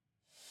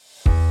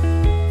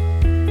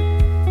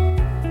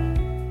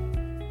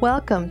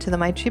Welcome to the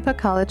Maitripa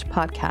College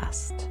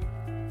podcast.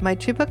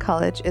 Maitripa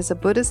College is a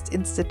Buddhist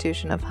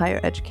institution of higher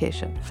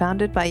education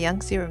founded by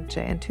Yangtze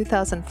Rinpoche in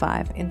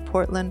 2005 in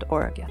Portland,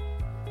 Oregon.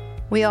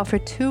 We offer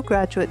 2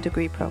 graduate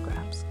degree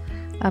programs,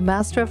 a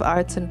Master of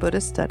Arts in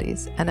Buddhist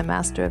Studies and a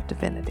Master of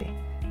Divinity,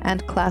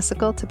 and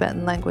classical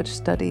Tibetan language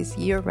studies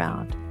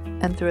year-round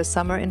and through a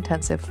summer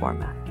intensive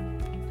format.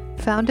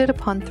 Founded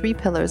upon 3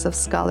 pillars of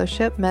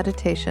scholarship,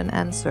 meditation,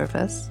 and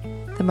service,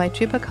 the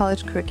Maitripa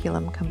College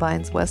curriculum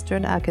combines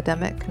Western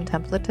academic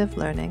contemplative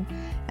learning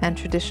and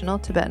traditional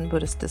Tibetan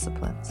Buddhist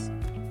disciplines.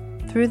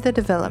 Through the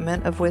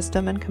development of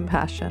wisdom and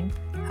compassion,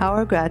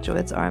 our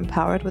graduates are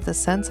empowered with a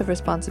sense of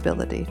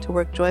responsibility to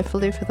work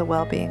joyfully for the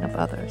well-being of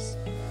others.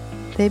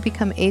 They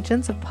become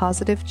agents of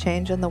positive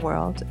change in the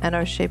world and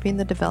are shaping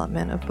the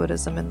development of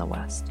Buddhism in the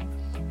West.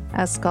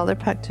 As scholar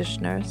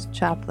practitioners,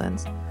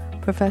 chaplains,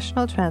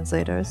 professional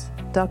translators,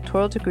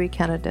 doctoral degree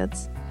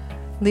candidates,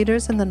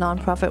 leaders in the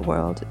nonprofit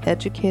world,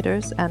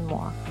 educators, and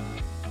more.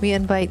 We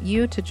invite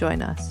you to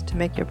join us to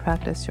make your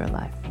practice your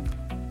life.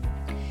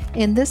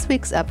 In this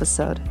week's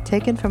episode,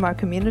 taken from our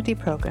community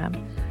program,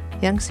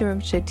 Yangtze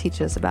Rinpoche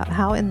teaches about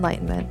how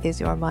enlightenment is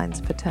your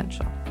mind's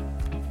potential.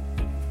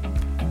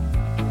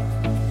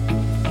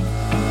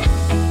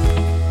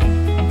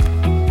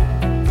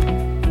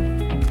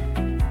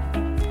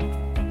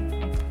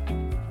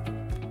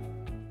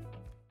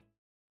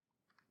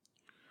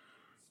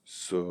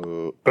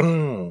 So,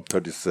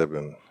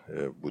 37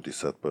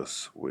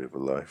 Bodhisattvas Way of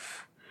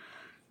Life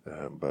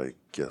by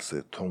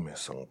Gyase Tongme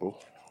Sangpo.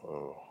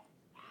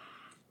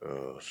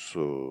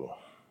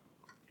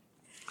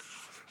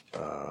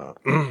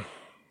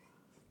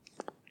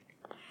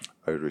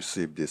 I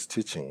received this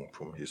teaching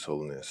from His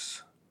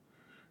Holiness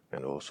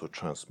and also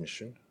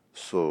transmission.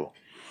 So,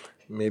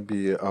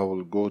 maybe I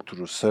will go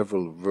through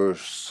several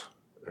verses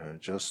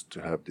just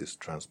to have this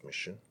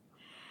transmission.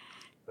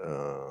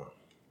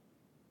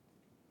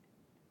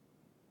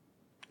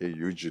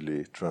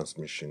 Usually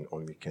transmission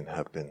only can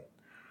happen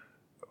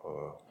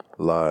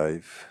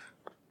live,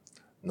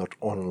 not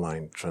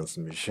online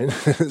transmission.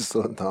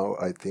 So now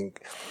I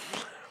think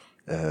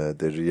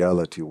the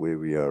reality where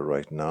we are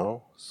right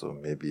now, so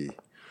maybe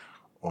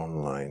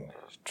online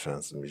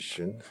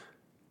transmission.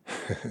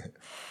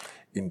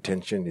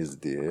 Intention is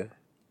there,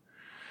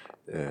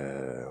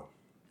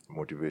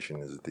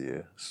 motivation is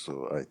there,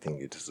 so I think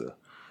it is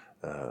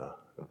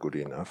good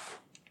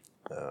enough.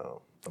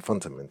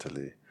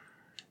 Fundamentally,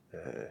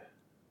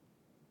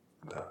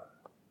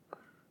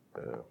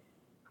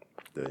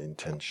 the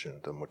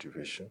intention, the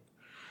motivation,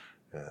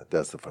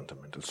 that's the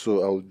fundamental.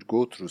 So I'll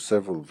go through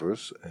several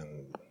verses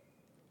and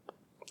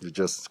you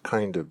just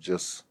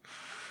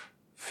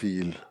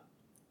feel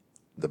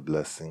the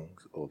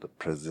blessings or the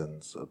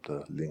presence of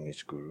the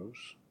lineage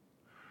gurus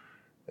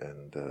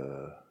and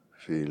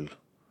feel,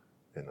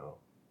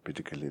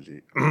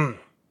 particularly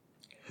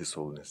His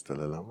Holiness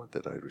Dalai Lama,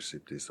 that I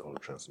received this all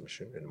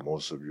transmission, and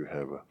most of you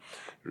have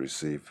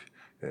received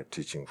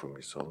teaching from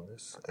His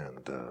Holiness,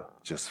 and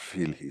just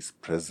feel He's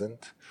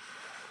present,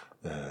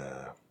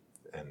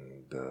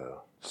 and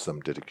some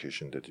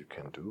dedication that you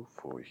can do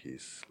for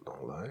His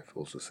long life,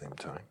 also same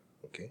time,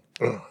 okay?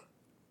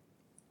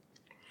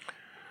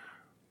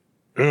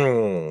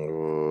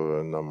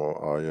 Namo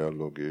aya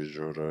logi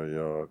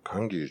joraya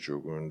kangi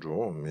chugun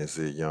jo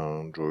mese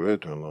yang jowe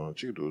tenla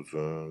chikdu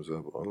zun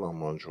zeb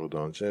alaman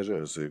chodan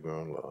chere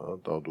segun la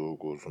dadu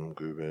gozum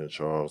gube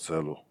char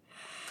selo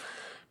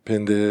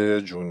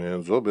pende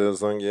june zobe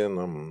sange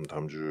nam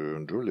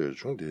tamju jule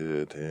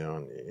chungde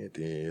teyani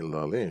di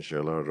lalen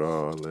shela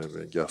ra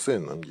lebe gyase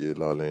nam ye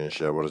lalen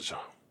shebarja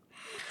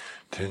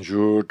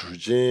tenju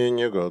tuji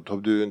nyega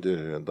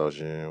topduende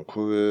dajin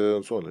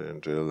kuwe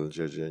solen jel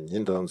jeje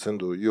nindan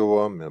sendu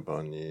yowa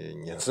mebani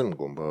nyensim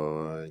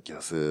gomba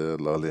gyase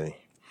lalen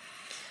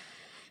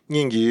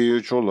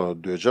ningi chola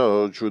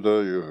deja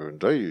chuda yu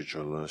dai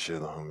chola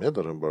shedan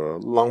medarba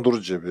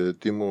langdur jebe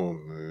timu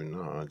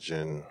muna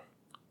jen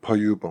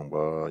payu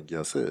bangba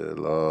gyase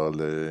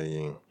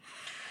lalen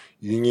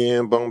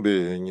yunyen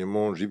bangbe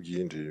nyemon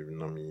ribgi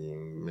nami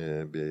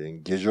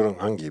mebe gejorang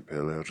hangi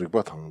pele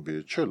rikbatang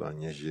be chola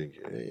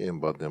nyejige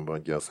enba denba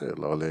gyase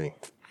lale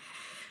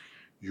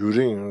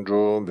yurin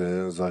jo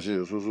be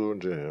zashi susu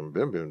jen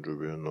benben jo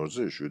be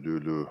norze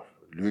shudulu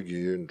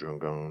lugi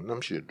jongang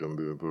namshi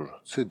jombe bur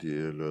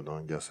sedi le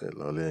dan gyase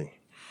lale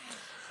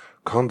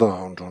kanda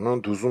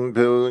hanjonan duzum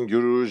pel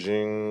gyuru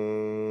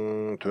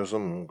jing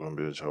tösam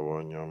gombe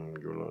chawa nyam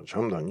gyula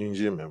chamda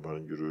nyingji meba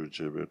gyuru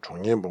jebe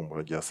chongyen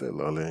bongba gyase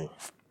lale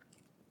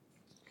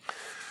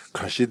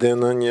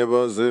Kashidena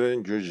nyeba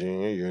zeren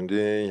gyujin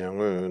yunde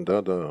yangwe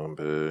dada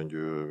ambe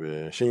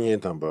gyube shinye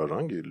tamba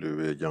rangi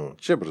luwe yang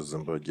chebar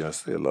zimba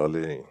gyase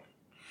lale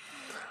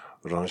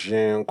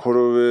Rangshin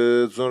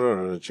korowe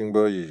zonar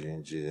jingba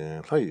yinji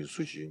layi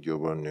sushi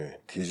gyobar ne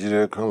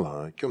tijire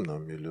kanla kyomna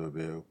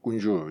milube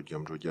kunju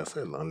gyamro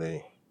gyase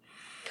lale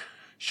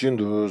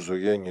Shindu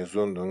zoge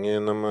nyeson donge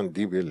naman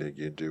dibele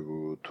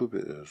gedebu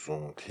tube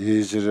son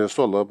tijire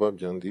sola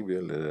babjan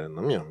dibele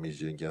namyang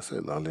miji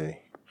gyase lale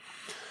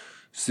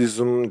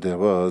Sisum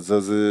deva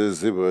zazi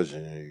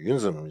zibajin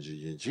yunzam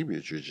ji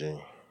jibi jujin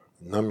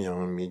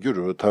namyang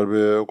migyuru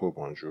tarbe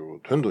gobanju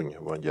tundungi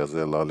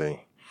wanyaze lalen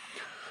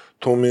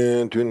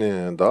Tomi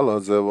tuni dala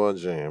zewa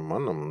jin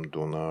manam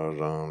duna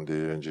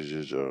rangdi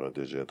jijija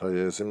deje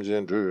taye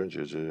simjin du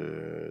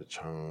jiji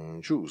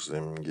changju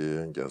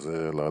simgi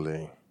gyaze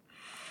lalen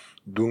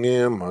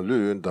Dungi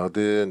malu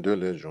dade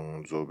dole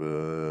jung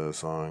zobe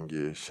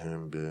sangi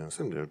shenbi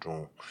simde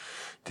jung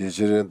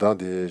Tejiri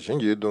dade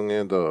shengi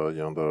dungi da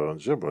yanda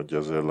jiba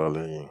gyaze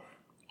lalen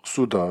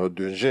Suda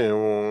dunjin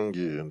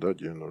wongi da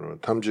jinuru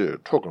tamji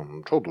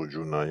chokam chodo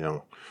ju na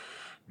yang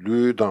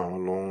Lu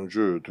dang long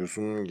ju tu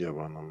sum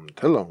gebanam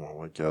telang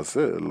wa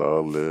gyase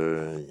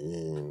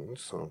lalen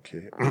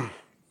okay.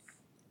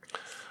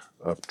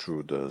 Up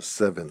to the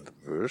 7th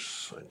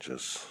verse, I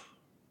just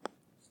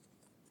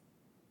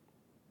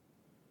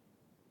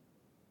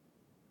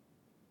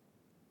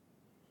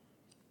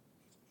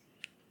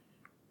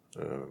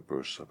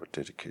verse of a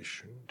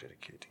dedicating.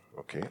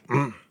 Okay.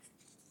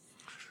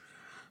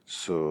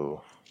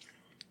 So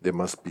there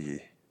must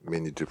be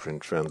many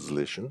different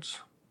translations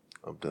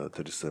of the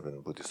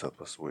 37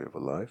 Bodhisattvas way of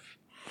life.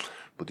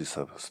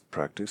 Bodhisattva's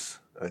practice,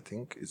 I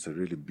think, is a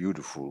really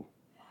beautiful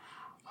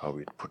how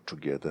it put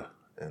together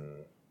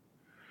and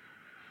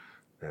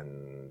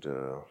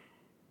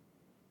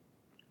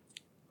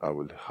I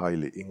will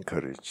highly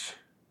encourage,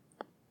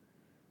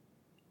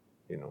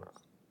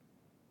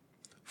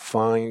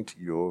 find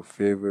your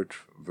favorite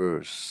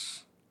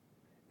verse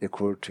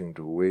according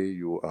to where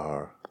you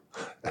are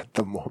at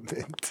the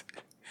moment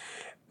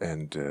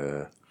and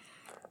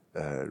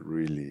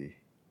really,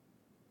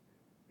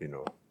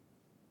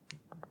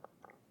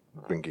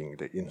 bringing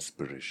the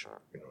inspiration,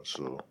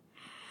 so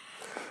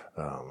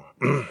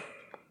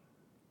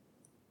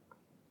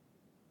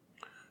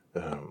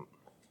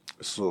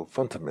so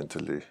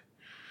fundamentally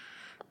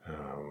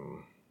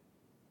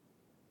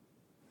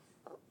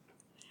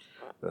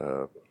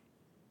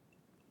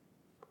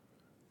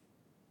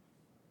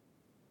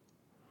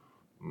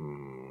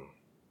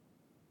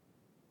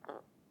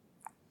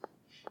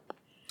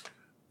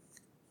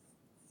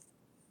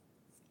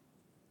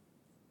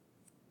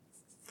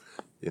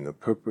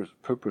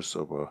purpose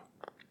of a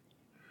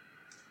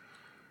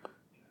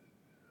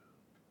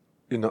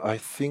I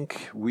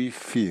think we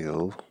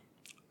feel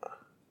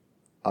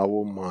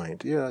our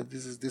mind,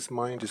 this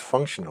mind is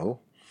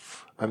functional.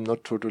 I'm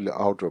not totally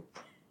out of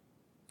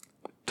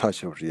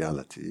touch of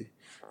reality.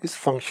 It's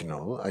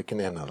functional. I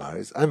can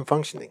analyze. I'm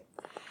functioning.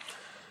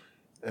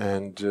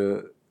 And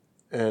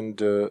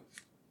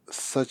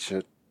such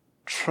a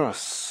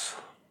trust,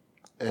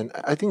 and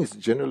I think it's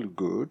generally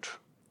good.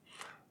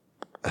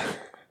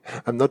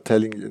 I'm not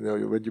telling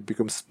when you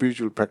become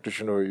spiritual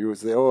practitioner, you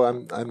say, "Oh,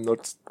 I'm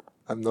not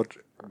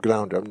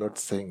grounded." I'm not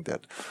saying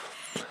that,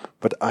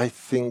 but I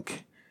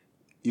think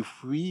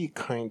if we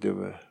kind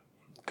of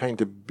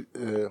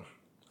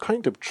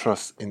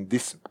trust in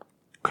this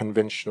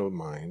conventional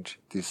mind,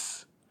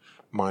 this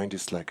mind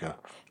is like a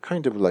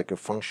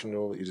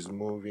functional. It is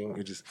moving.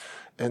 It is,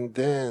 and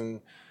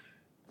then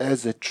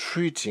as a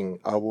treating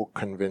our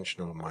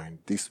conventional mind,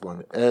 this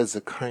one as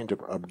a kind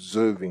of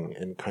observing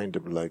and kind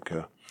of like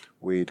a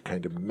way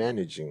kind of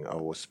managing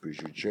our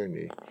spiritual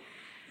journey,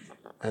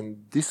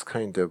 and this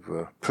kind of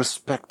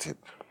perspective,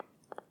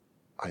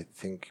 I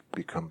think,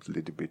 becomes a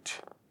little bit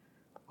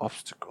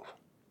obstacle.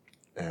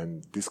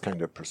 And this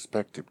kind of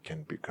perspective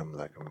can become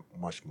like a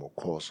much more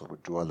cause of a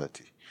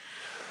duality.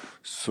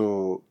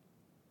 So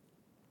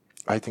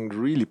I think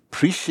really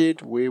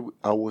appreciate where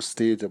our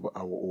state of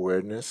our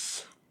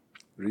awareness,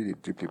 really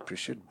deeply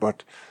appreciate,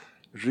 but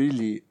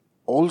really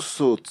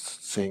also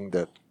saying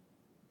that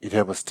it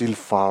have a still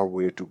far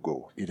way to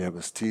go. It have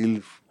a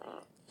still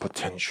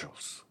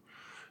potentials.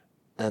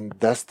 And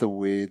that's the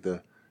way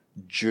the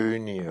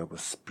journey of a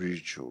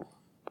spiritual,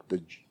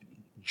 the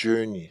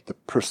journey, the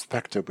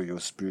perspective of your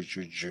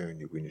spiritual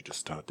journey, we need to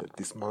start that.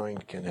 This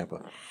mind can have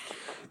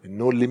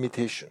no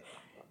limitation.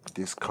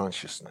 This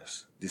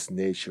consciousness, this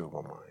nature of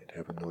our mind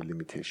have no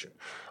limitation.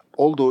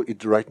 Although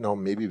it right now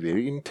may be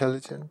very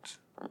intelligent,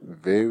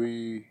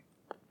 very,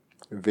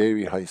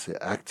 very, how you say,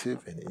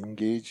 active and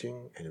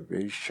engaging and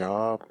very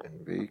sharp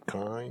and very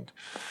kind,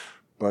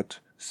 but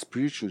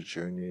spiritual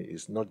journey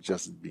is not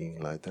just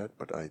being like that,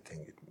 but I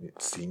think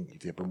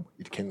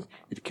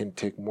it can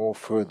take more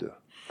further.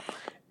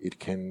 It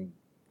can,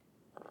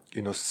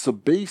 so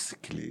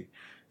basically,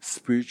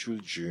 spiritual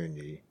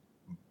journey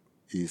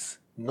is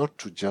not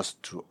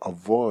just to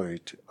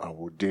avoid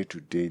our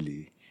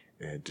day-to-day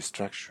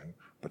distraction,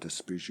 but a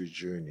spiritual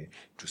journey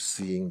to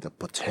seeing the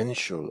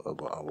potential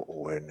of our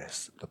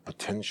awareness, the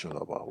potential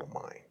of our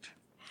mind,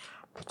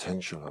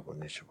 potential of our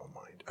nature of our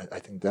mind. I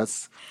think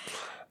that's,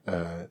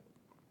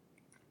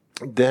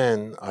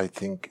 then I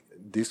think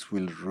this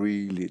will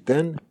really,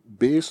 then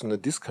based on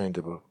this kind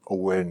of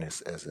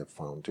awareness as a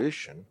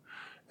foundation,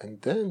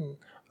 and then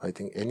I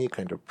think any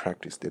kind of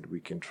practice that we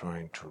can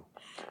try to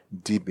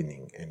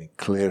deepening and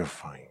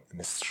clarifying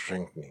and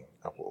strengthening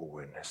our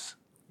awareness,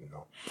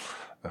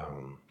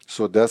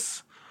 so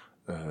that's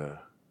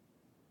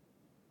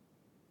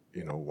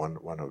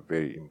one of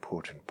very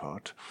important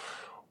part.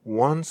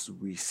 Once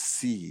we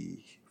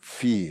see,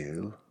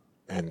 feel,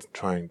 and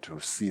trying to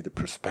see the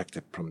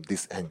perspective from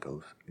this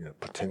angle,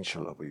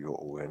 potential of your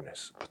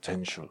awareness,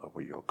 potential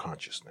of your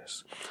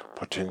consciousness,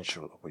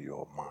 potential of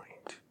your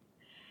mind.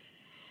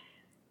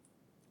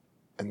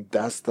 And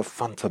that's the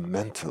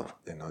fundamental,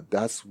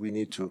 that's we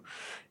need to,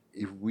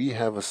 if we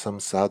have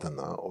some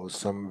sadhana or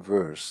some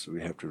verse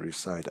we have to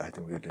recite, I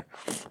think really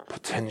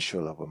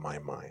potential of my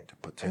mind,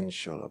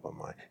 potential of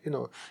my, in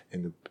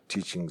the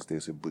teachings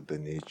there's a Buddha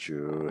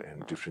nature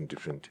and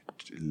different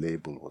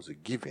label was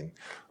given.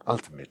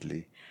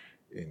 Ultimately,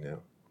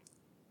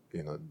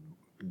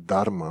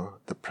 dharma,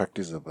 the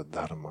practice of a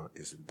dharma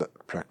is the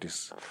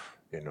practice,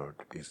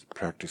 is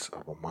practice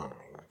of a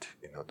mind,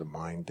 the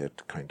mind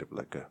that kind of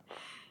like a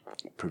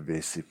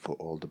pervasive for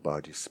all the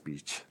body,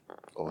 speech,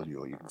 all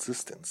your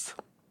existence.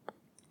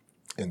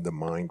 And the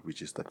mind,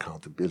 which is the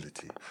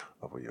accountability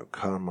of your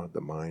karma,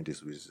 the mind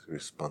is with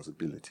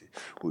responsibility,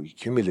 who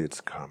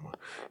accumulates karma.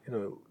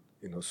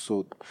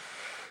 So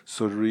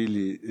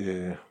really,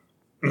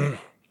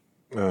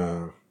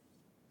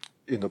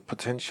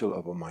 potential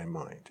of my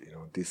mind,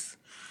 this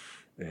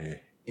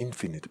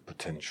infinite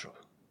potential.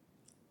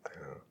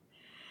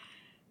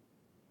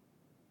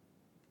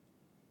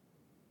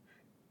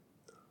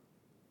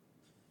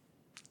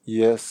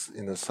 Yes,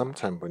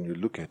 sometimes when you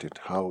look at it,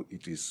 how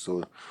it is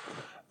so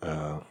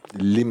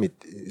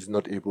is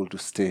not able to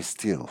stay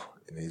still,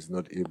 and is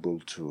not able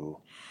to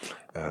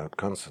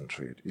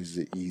concentrate. The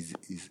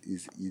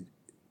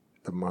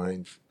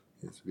mind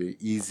is very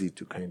easy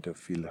to kind of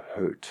feel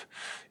hurt.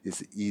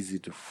 It's easy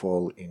to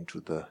fall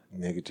into the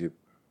negative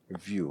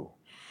view,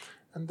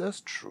 and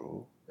that's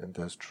true.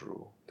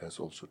 That's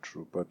also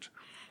true. But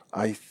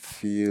I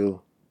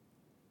feel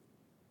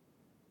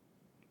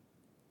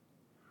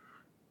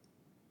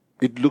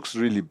it looks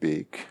really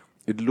big.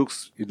 It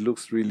looks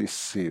really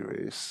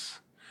serious,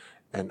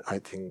 and I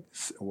think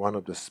one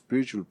of the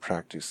spiritual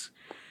practice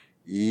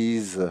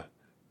is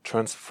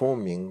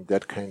transforming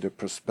that kind of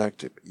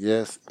perspective.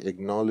 Yes,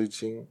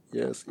 acknowledging.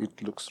 Yes,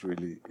 it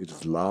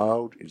is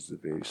loud. It's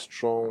very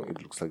strong.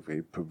 It looks like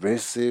very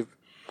pervasive.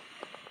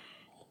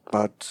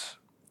 But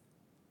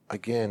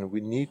again,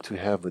 we need to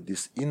have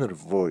this inner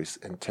voice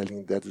and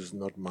telling that is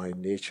not my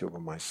nature or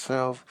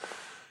myself.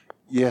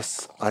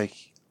 Yes, I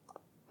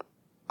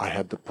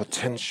have the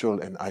potential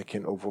and I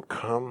can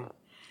overcome.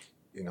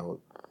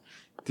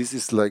 This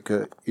is like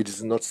it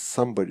is not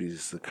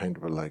somebody's kind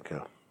of like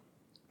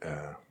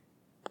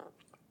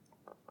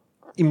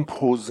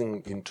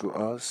imposing into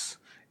us.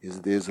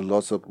 There's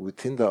lots of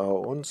within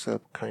our own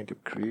self kind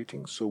of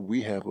creating. So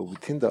we have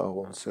within our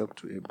own self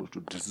to able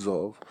to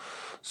dissolve.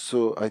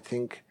 So I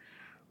think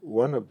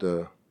one of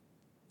the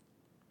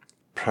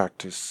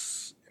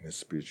practice in a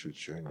spiritual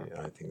journey,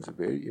 I think is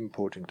very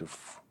important to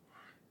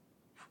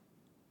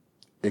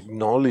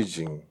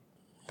acknowledging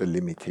the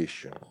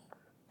limitation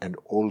and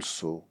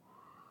also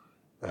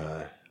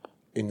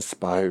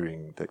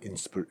inspiring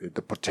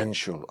the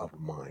potential of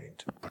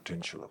mind,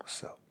 potential of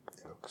self.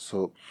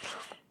 So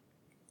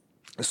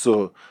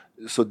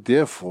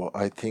therefore,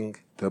 I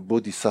think the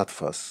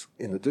bodhisattvas,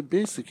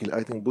 basically,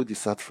 I think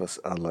bodhisattvas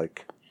are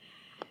like,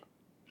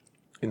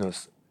 in the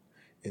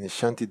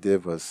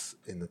Shantidevas,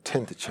 in the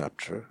 10th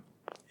chapter,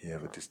 you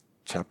have this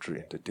chapter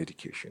in the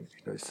dedication.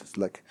 It's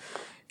like,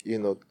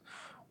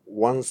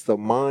 once the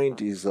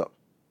mind is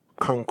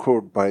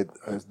conquered by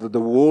the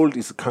world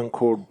is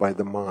conquered by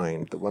the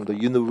mind, when the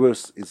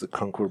universe is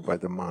conquered by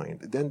the mind,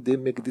 then they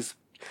make this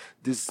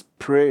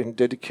prayer and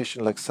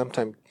dedication like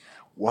sometimes,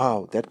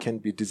 wow, that can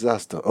be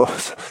disaster.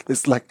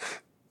 It's like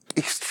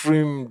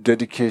extreme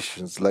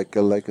dedications, like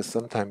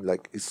sometimes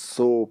like it's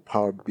so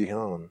far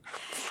beyond,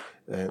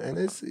 and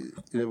it's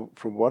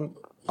from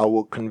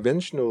our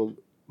conventional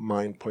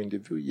mind point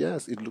of view,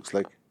 yes, it looks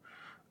like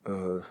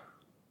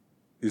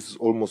it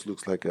almost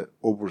looks like an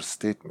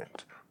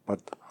overstatement.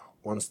 But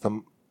once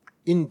the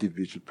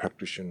individual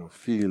practitioner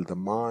feel the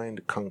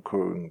mind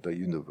conquering the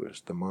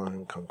universe, the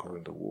mind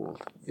conquering the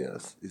world,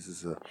 yes, this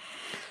is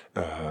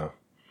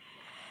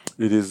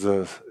it is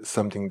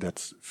something that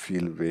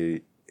feel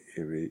very,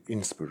 very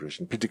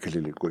inspiration,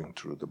 particularly going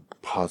through the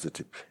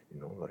positive,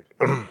 like.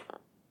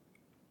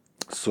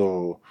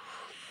 So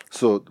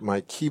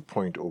my key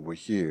point over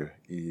here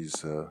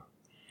is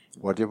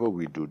whatever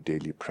we do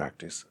daily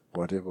practice,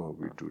 whatever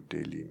we do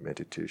daily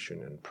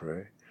meditation and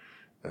prayer,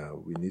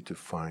 we need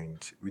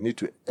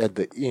to at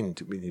the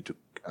end,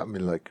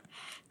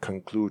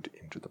 conclude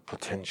into the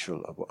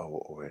potential of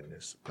our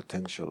awareness,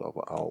 potential of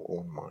our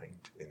own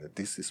mind.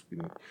 This is,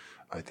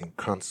 I think,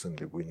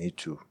 constantly we need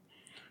to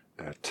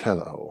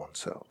tell our own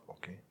self,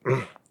 okay?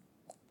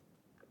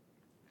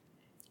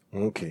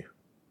 Okay.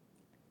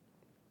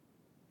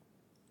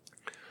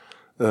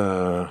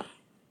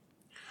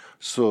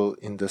 So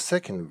in the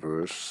second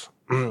verse,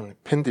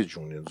 Pende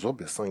Jungni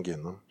Zobe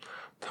Sangenam,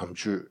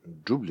 Tamju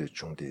Duble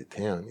Jungde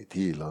Teani,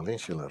 Ti Lalin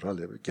Shela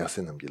Ralev,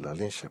 Gasenam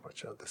Gilalin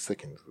Shepacha, the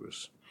second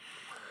verse.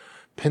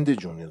 Pende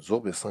Jungni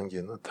Zobe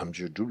Sangena,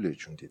 Tamju Duble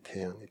Jungde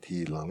Teani,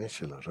 Ti Lalin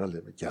Shela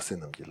Ralev,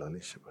 Gasenam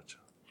Gilalin Shepacha.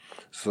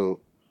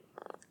 So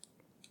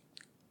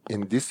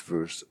in this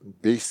verse,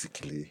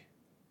 basically,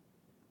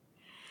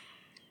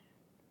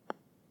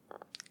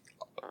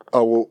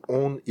 our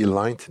own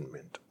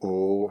enlightenment,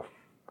 or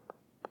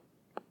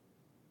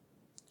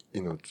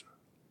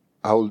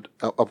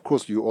of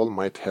course, you all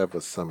might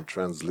have some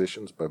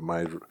translations, but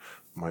my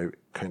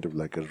kind of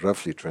like a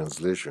roughly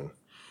translation,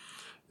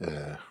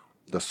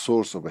 the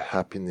source of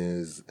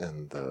happiness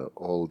and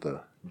all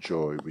the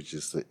joy, which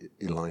is the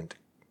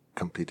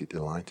completed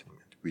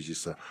enlightenment, which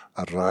is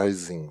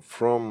arising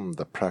from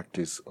the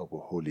practice of a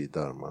holy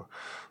dharma.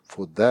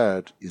 For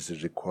that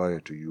is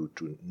required to you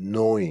to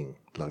knowing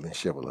Lagden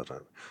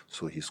Shevalaran.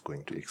 So he's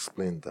going to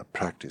explain the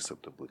practice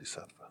of the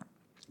Bodhisattva,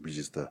 which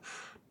is the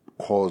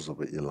cause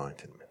of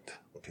enlightenment.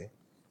 Okay.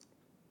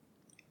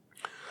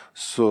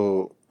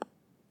 So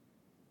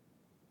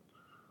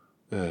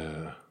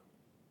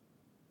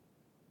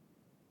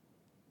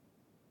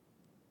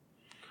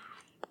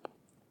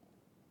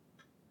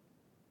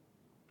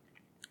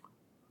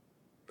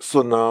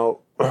so now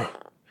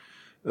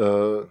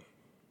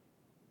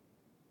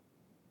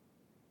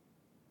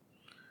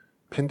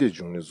Pende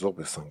Jungni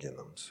Zobe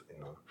Sangenams,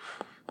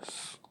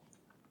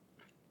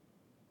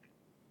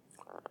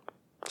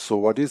 So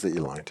what is the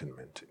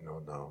enlightenment?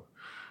 Now,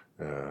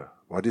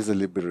 what is the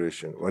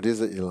liberation? What is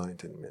the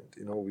enlightenment?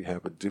 We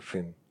have a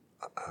different,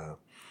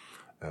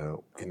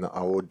 in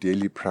our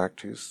daily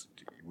practice,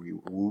 we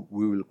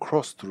will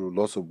cross through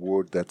lots of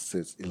words that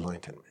says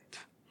enlightenment.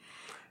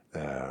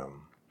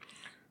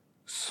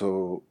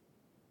 So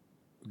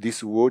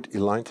this word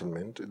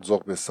enlightenment,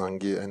 Dzogbe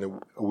Sangye,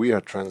 and we are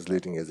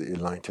translating as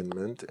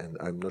enlightenment, and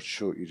I'm not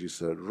sure it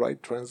is a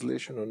right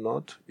translation or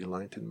not,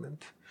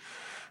 enlightenment.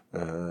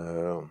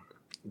 There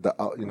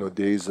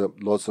is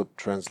lots of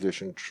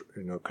translation,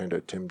 kind of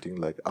attempting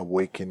like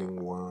awakening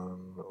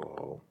one,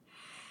 or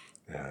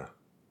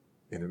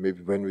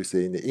maybe when we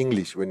say in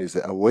English, when you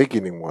say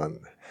awakening one,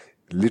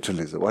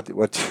 literally, so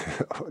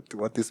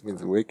what this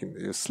means, awakening,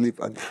 you sleep,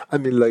 and I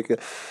mean, like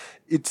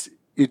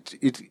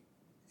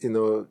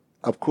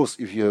of course,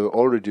 if you have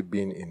already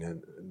been in a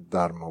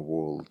Dharma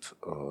world,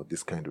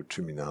 this kind of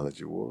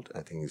terminology world,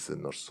 I think it's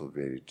not so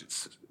very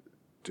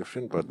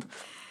different, but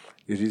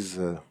it is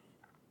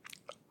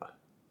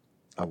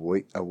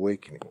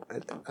awakening.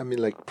 I mean,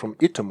 like from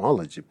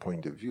etymology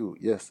point of view,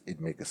 yes,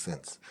 it makes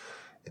sense.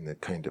 In a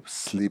kind of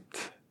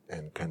slipped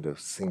and kind of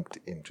sinked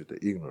into the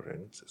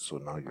ignorance, so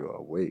now you're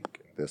awake.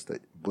 And that's the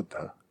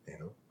Buddha,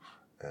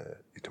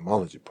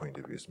 etymology point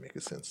of view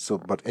makes sense. So,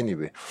 but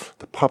anyway,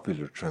 the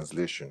popular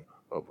translation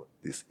of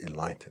this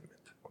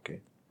enlightenment,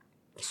 okay?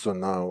 So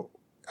now,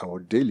 our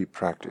daily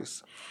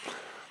practice,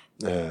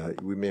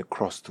 we may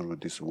cross through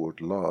this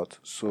word a lot.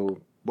 So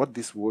what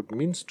this word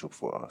means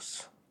for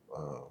us,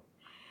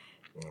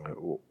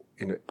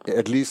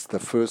 at least the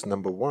first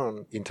number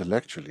one,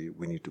 intellectually,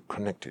 we need to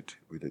connect it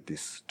with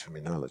this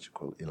terminology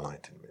called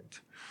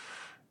enlightenment.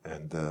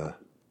 And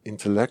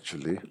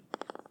intellectually,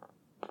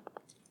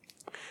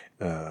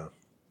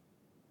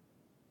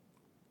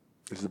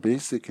 it's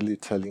basically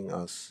telling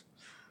us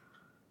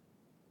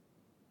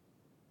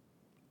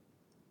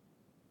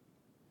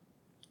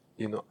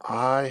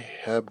I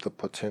have the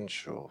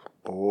potential,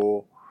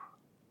 or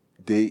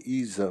there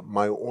is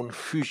my own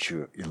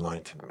future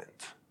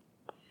enlightenment.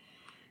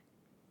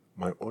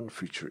 My own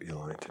future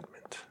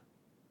enlightenment.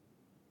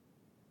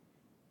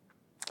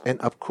 And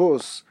of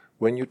course,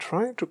 when you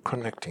try to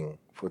connecting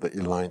for the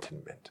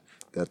enlightenment,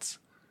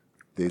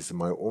 there's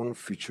my own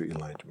future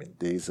enlightenment.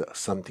 There's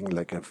something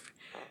like a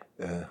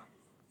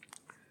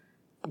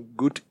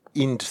good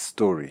end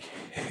story.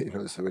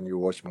 So when you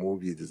watch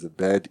movie, there's a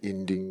bad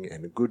ending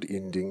and a good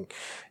ending.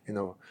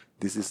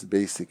 This is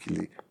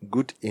basically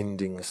good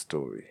ending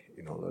story.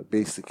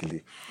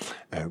 Basically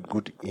a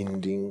good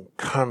ending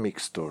karmic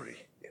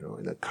story.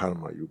 In a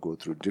karma, you go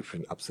through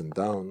different ups and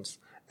downs,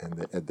 and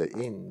at the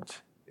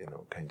end,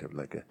 kind of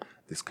like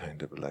this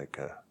kind of like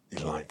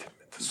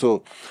enlightenment.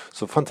 So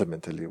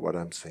fundamentally, what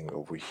I'm saying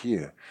over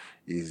here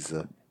is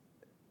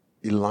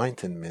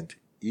enlightenment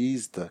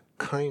is the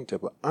kind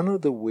of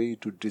another way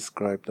to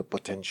describe the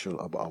potential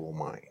of our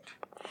mind.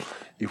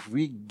 If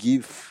we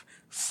give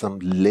some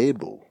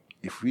label,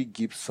 if we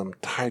give some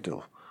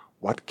title,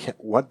 what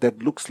that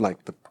looks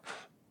like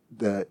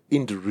the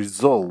end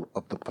result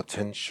of the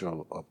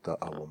potential of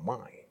our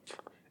mind,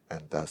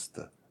 and that's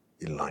the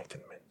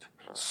enlightenment.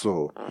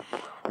 So,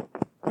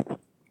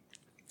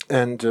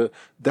 and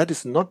that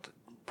is not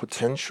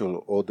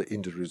potential or the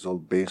end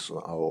result based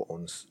on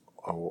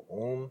our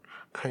own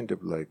kind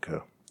of like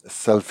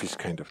selfish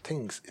kind of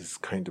things. Is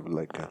kind of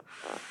like a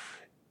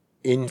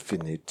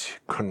infinite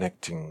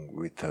connecting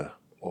with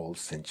all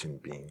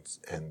sentient beings,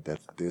 and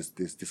that there's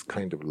this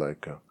kind of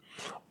like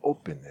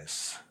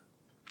openness,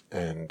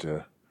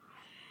 and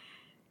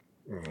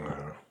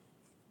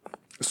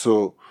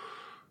so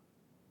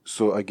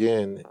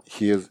again,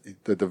 here's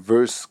the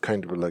verse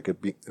kind of like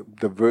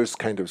the verse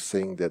kind of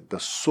saying that the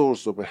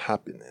source of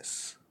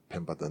happiness,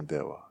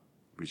 Pembadandewa,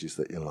 which is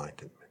the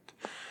enlightenment,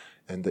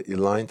 and the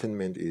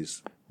enlightenment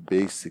is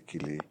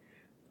basically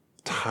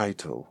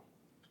title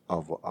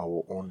of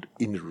our own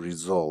inner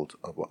result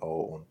of our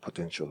own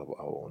potential of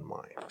our own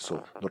mind.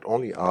 So not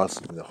only us,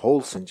 but the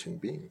whole sentient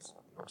beings.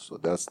 So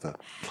that's the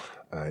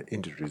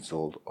inner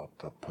result of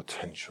the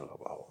potential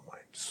of our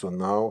mind. So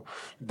now,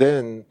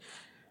 then,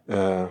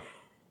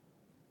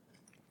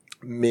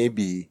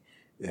 maybe,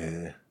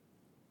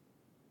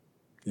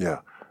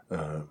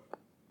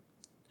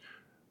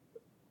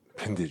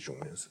 팬데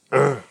중에서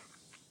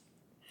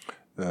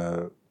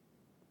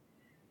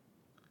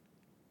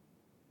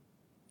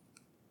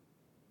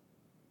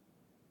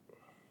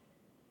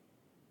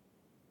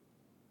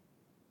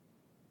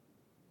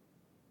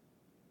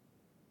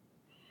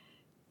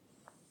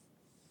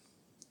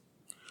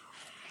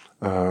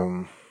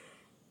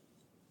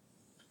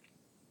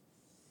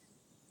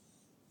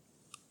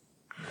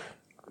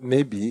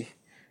maybe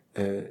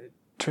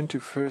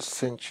 21st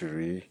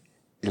century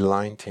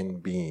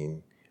enlightened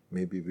being,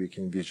 maybe we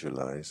can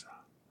visualize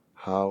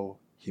how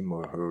him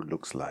or her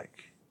looks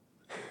like.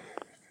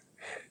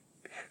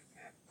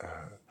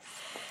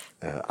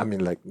 I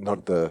mean, like,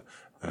 not the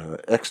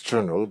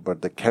external,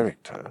 but the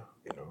character.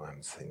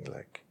 I'm saying,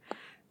 like,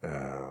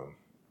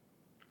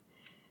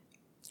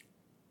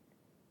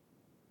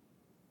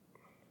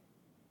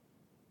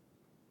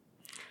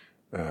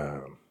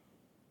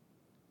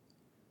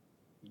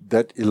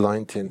 that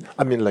enlightened,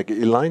 I mean, like,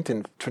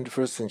 enlightened,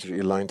 21st century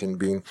enlightened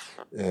being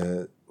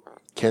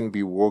can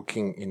be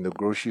walking in the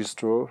grocery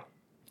store,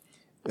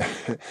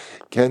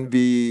 can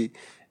be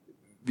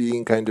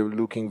being kind of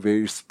looking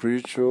very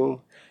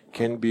spiritual,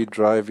 can be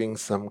driving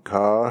some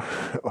car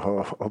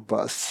or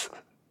bus.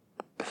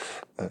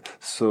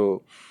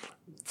 So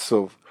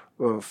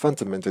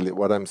fundamentally,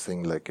 what I'm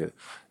saying, like,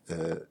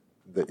 the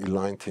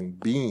enlightened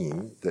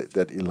being,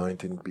 that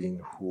enlightened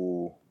being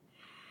who,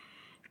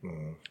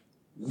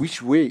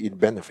 which way it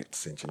benefits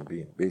sentient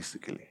being,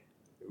 basically,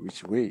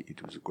 which way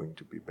it was going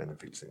to be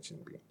benefit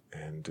sentient being,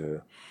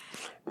 and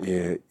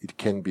it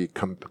can be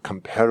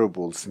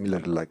comparable, similar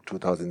to like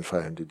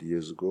 2,500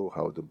 years ago,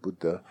 how the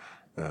Buddha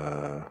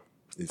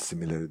is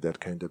similar to that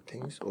kind of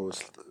things, or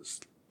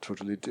it's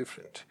totally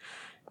different.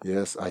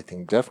 Yes, I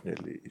think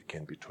definitely it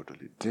can be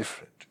totally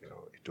different.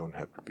 It don't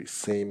have to be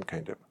same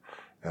kind of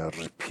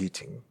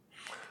repeating.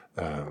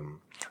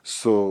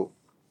 So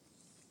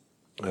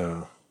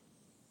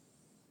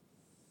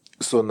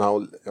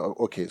now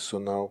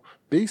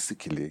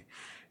basically,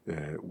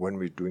 when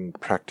we're doing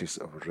practice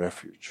of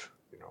refuge,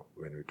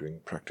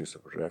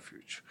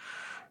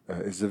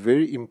 it's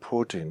very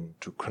important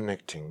to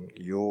connecting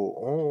your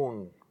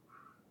own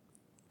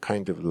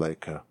kind of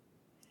like a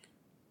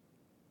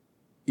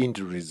in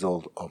the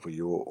result of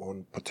your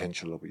own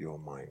potential of your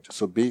mind.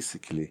 So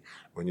basically,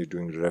 when you're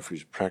doing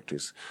refuge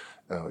practice,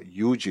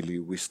 usually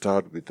we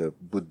start with the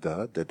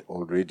Buddha, that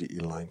already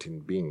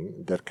enlightened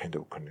being, that kind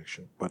of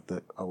connection. But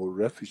our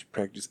refuge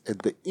practice,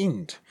 at the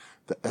end,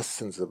 the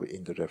essence of it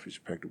in the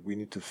refuge practice, we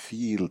need to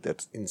feel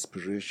that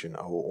inspiration,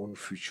 our own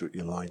future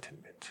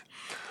enlightenment,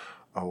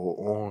 our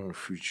own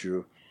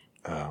future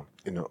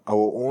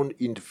our own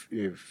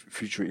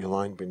future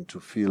alignment. To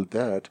feel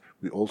that,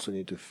 we also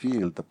need to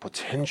feel the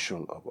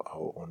potential of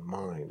our own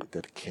mind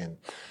that can,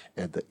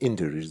 at the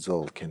end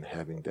result, can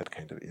having that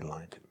kind of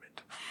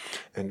enlightenment.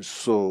 And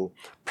so,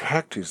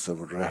 practice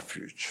of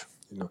refuge,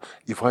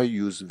 if I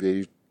use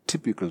very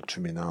typical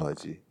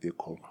terminology, they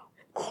call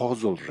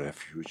causal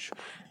refuge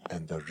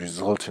and the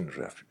resultant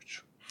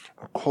refuge.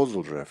 A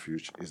causal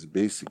refuge is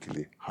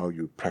basically how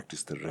you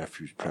practice the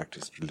refuge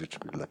practice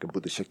related, like a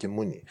Buddha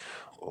Shakyamuni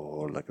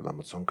or like a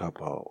Lama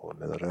Tsongkhapa or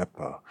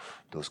Milarepa,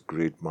 those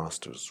great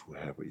masters who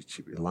have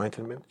achieved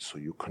enlightenment. So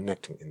you're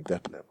connecting in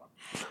that level.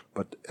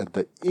 But at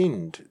the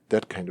end,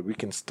 we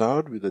can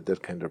start with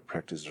that kind of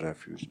practice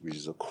refuge, which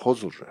is a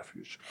causal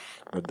refuge.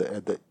 But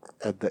at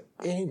the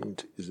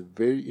end is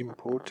very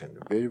important,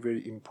 very,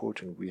 very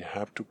important.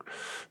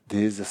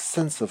 There's a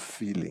sense of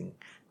feeling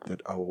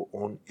that our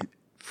own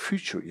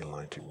future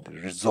enlightenment, the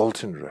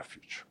resultant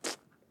refuge.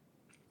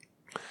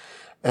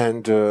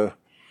 And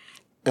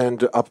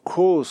of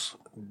course,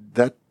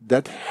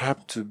 that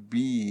have to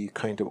be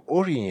kind of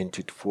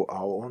oriented for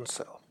our own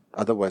self.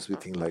 Otherwise, we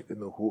think like,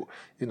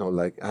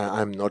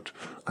 I'm not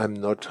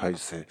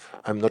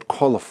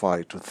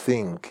qualified to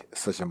think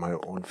such as my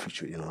own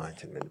future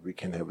enlightenment. We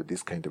can have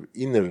this kind of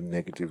inner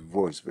negative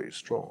voice very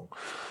strong.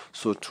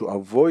 So to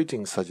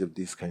avoiding such of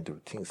these kind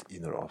of things,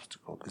 inner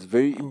obstacle, is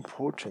very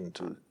important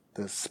to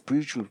the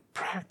spiritual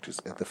practice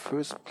at the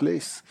first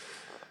place,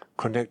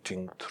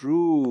 connecting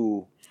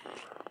through,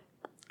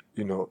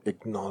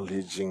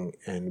 acknowledging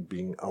and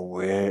being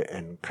aware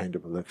and kind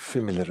of like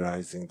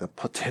familiarizing the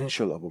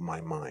potential of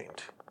my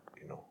mind,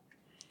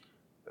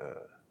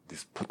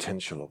 this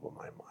potential of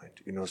my mind,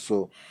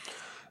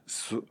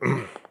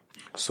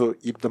 so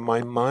if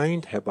my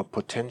mind have a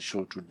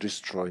potential to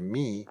destroy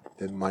me,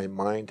 then my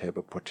mind have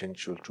a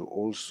potential to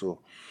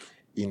also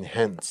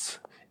enhance.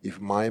 If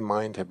my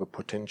mind have a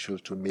potential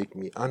to make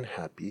me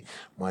unhappy,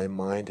 my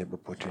mind have a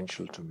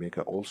potential to make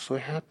her also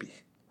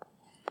happy.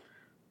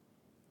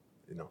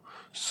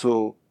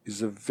 So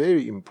is a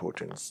very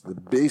important. The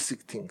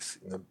basic things,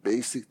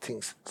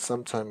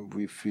 sometimes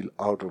we feel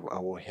out of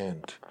our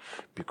hand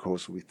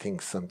because we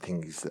think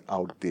something is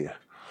out there.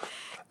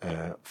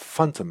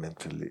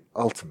 Fundamentally,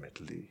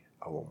 ultimately,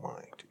 our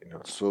mind.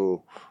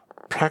 So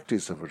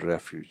practice of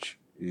refuge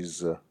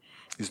is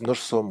not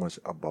so much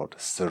about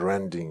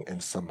surrendering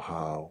and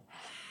somehow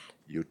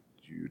you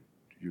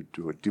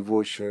do a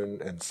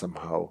devotion and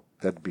somehow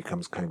that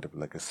becomes kind of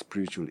like a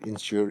spiritual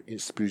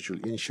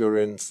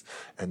insurance,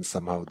 and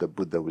somehow the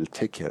Buddha will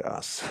take care of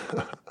us.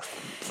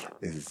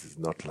 It's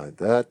not like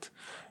that.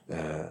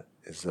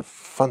 It's a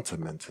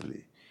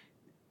fundamentally,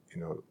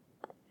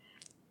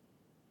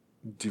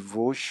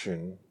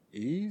 devotion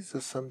is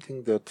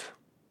something that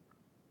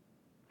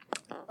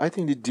I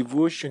think the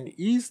devotion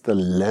is the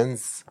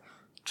lens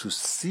to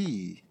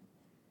see,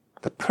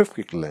 the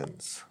perfect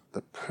lens,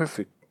 the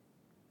perfect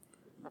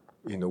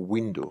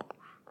window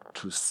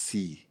to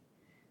see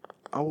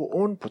our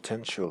own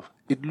potential.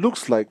 It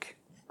looks like,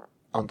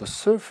 on the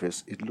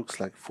surface, it looks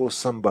like for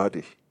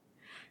somebody.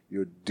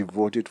 You're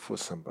devoted for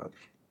somebody.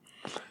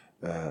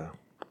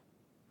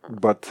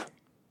 But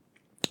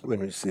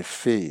when we say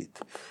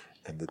faith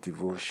and the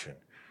devotion,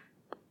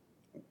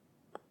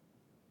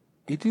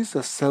 it is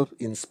a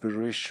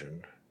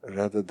self-inspiration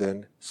rather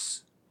than,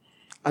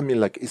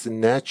 it's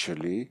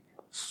naturally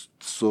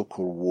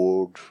so-called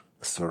word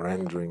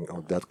surrendering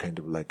or that kind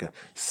of like a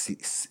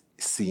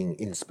seeing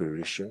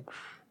inspiration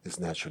is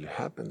naturally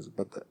happens.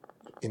 But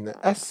in the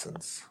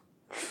essence,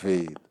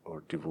 faith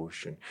or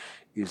devotion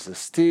is a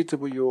state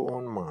of your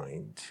own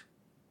mind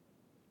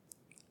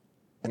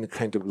and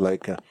kind of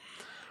like a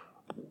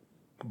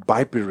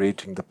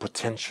vibrating the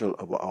potential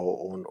of our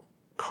own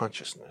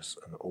consciousness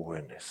and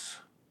awareness.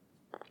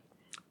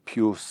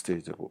 Pure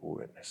state of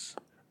awareness.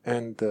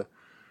 And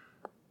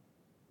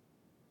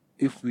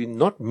if we're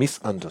not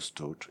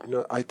misunderstood,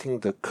 I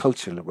think the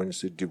culture, when you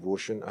say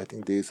devotion, I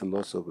think there is a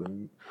lot of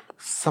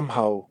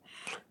somehow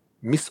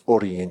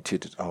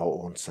misoriented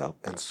our own self,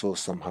 and so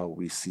somehow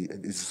we see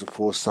this is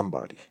for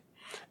somebody,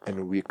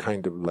 and we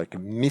kind of like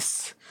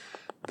miss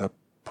the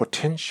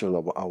potential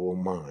of our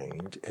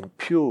mind, and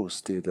pure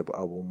state of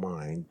our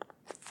mind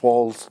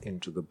falls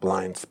into the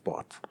blind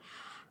spot,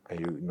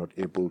 and you're not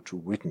able to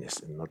witness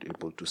and not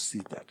able to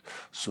see that.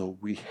 So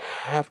we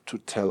have to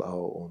tell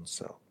our own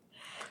self,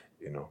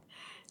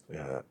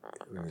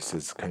 when it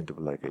says kind of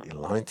like an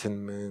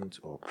enlightenment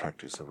or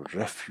practice of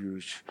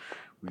refuge,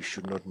 we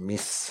should not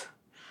miss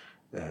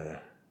the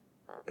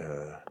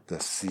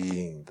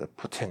seeing the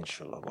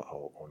potential of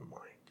our own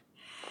mind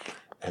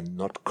and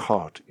not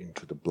caught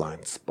into the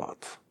blind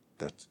spot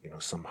that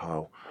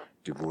somehow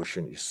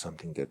devotion is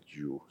something that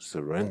you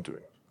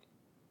surrendering.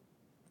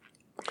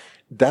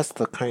 That's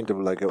the kind of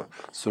like a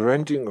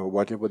surrendering or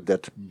whatever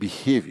that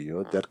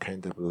behavior, that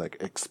kind of like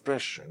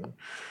expression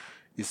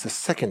is a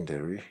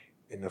secondary.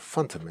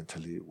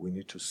 Fundamentally, we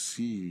need to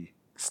see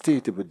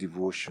state of a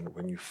devotion.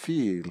 When you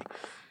feel,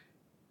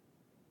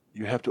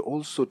 you have to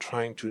also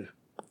trying to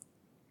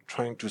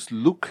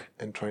look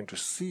and trying to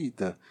see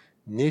the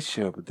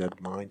nature of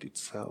that mind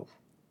itself.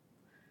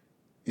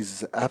 Is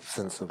the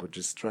absence of a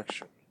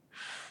distraction.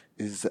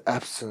 Is the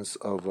absence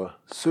of a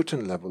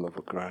certain level of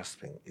a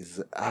grasping. Is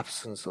the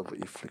absence of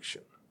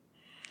affliction.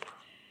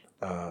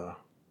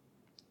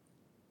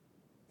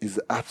 Is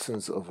the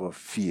absence of a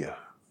fear.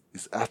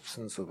 Is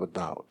absence of a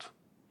doubt.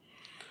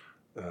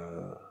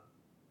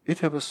 It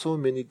has so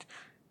many.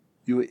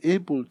 You are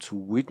able to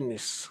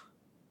witness.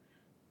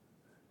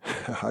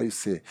 How you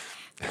say?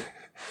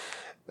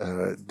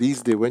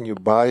 These days, when you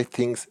buy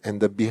things, and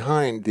the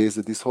behind there's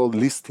this whole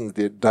listings.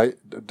 They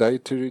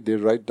dietary. They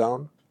write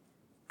down.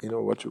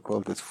 What you call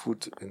this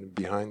food, and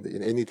behind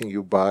in anything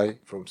you buy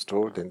from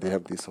store, then they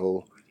have this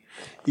whole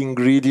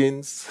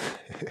ingredients.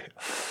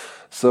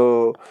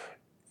 So.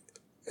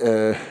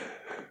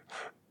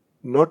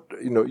 Not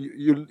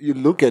you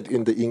look at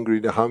in the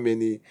ingredient how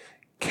many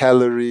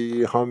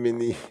calorie, how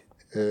many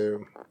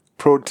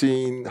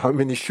protein, how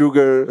many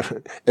sugar.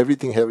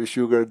 Everything have a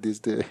sugar these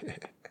days.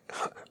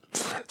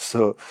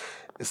 So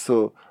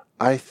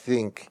I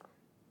think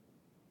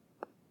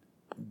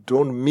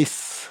don't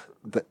miss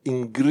the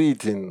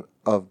ingredient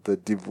of the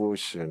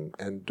devotion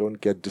and don't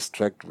get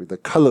distracted with the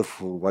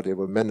colorful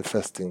whatever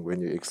manifesting when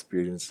you're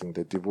experiencing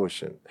the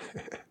devotion.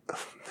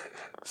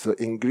 So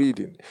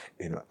ingredient,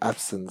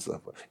 absence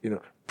of,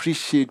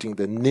 appreciating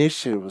the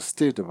nature of a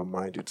state of a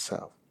mind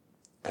itself.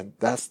 And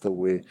that's the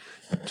way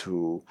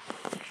to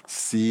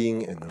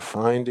seeing and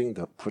finding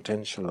the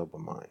potential of a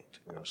mind.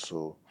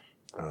 So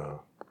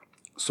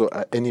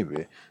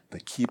anyway, the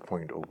key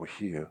point over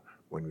here,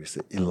 when we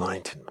say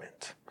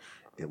enlightenment,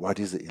 what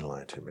is the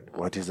enlightenment?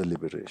 What is the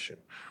liberation?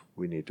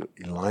 We need to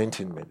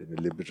enlightenment, and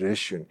the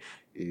liberation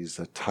is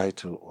a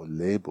title or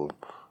label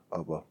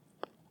of a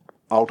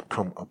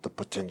outcome of the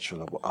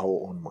potential of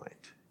our own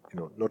mind.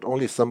 Not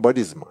only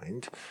somebody's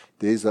mind.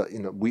 There is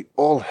we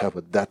all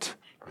have that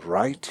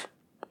right,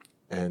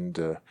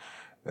 and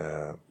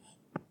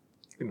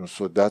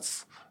so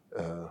that's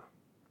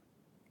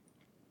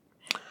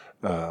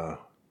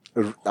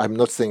I'm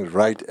not saying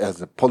right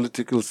as a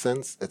political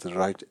sense, as a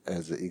right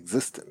as a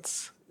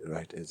existence,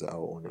 right as our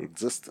own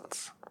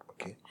existence.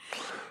 Okay,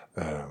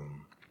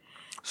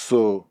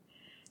 so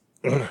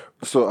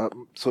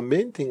so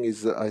main thing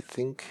is I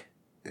think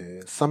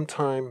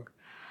sometime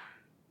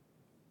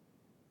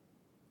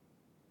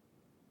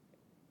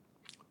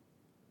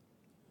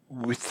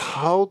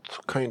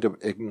without kind of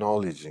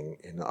acknowledging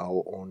in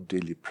our own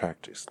daily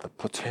practice the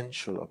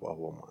potential of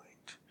our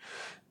mind,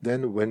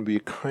 then when we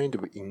kind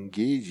of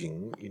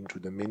engaging into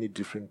the many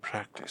different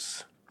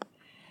practice,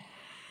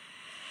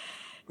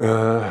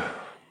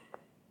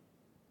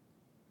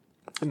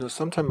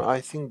 sometimes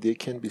I think there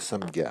can be some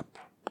gap.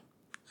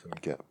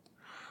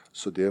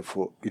 So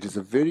therefore, it is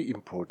a very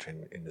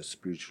important in the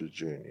spiritual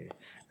journey,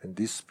 and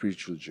this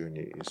spiritual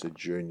journey is a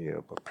journey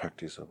of a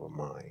practice of a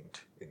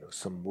mind.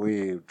 Some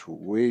way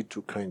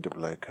to kind of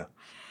like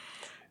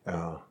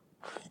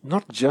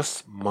not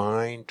just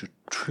mind to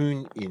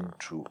tune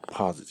into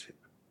positive.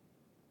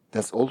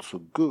 That's also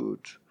good,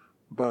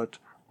 but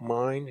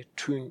mind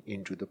tune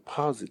into the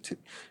positive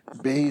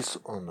based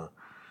on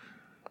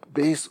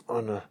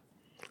a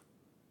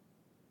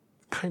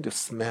kind of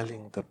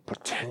smelling the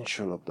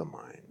potential of the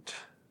mind.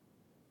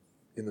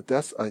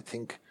 That's, I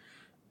think,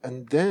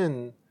 and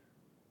then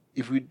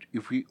if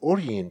we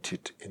orient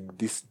it in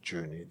this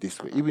journey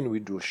this way, even we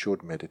do a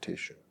short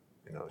meditation.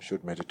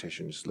 Short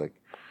meditation is like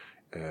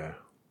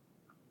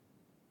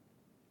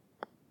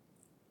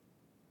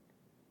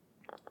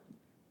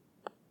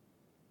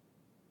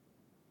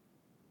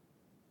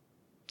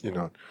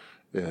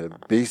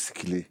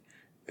basically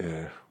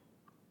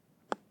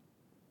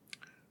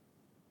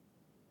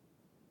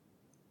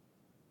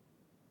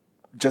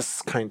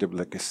just kind of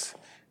like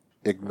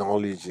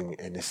acknowledging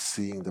and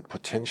seeing the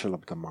potential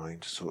of the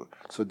mind. So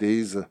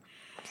there's a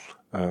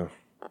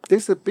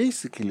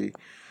basically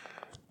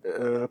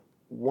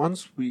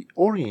once we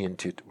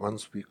orient it,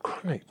 once we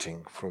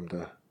connecting from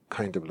the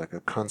kind of like a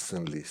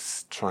constantly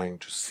trying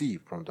to see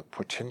from the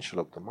potential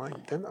of the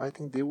mind, then I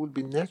think there will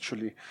be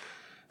naturally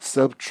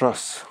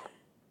self-trust.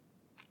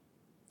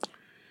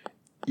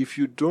 If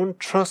you don't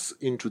trust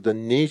into the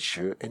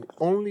nature and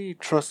only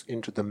trust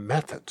into the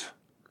method,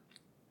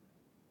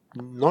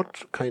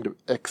 not kind of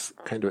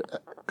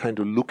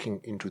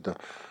looking into the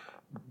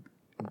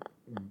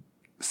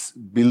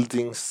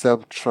building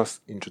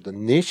self-trust into the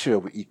nature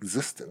of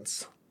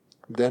existence,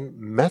 then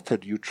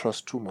method you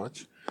trust too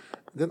much,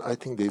 then I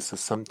think there's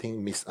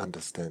something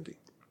misunderstanding.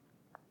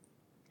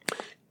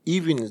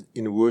 Even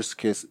in worst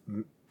case,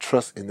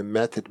 trust in the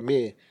method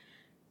may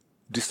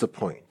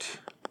disappoint,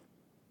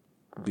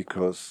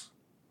 because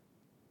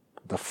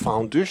the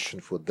foundation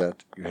for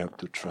that, you have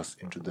to trust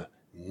into the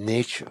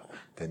nature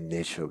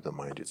of the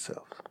mind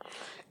itself.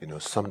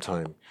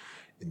 Sometime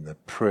in the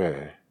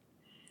prayer,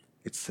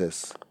 it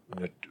says,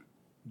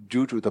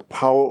 due to the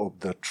power of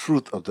the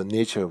truth of the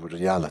nature of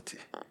reality.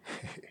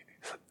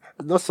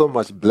 Not so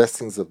much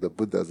blessings of the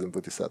Buddhas and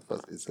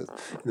Bodhisattvas. It says,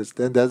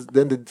 then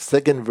the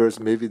second verse,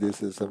 maybe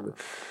this is some,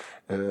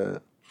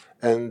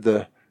 and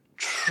the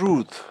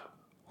truth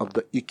of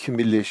the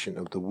accumulation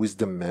of the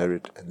wisdom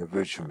merit and the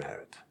virtue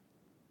merit.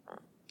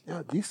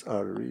 Yeah, these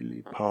are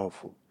really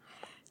powerful.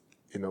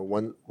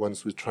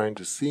 Once we're trying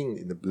to sing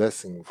in the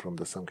blessing from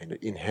some kind of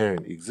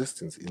inherent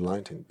existence,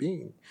 enlightened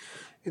being,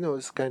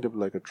 it's kind of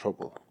like a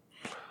trouble.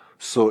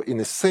 So in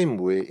the same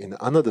way, in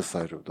another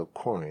side of the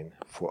coin,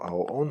 for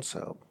our own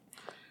self,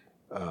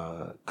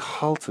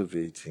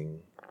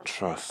 cultivating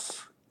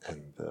trust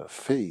and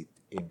faith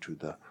into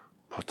the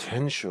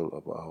potential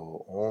of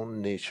our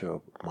own nature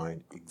of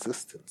mind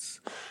existence,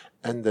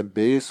 and then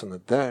based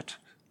on that,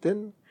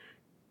 then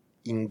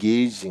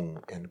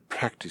engaging and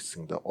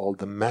practicing all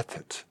the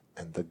method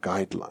and the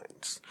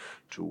guidelines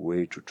to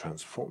way to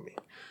transforming.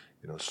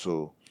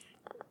 So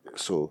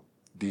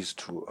these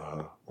two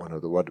are one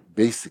of the what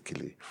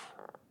basically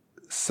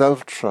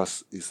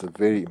self-trust is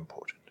very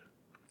important,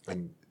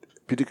 and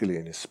particularly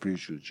in a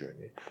spiritual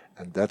journey,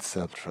 and that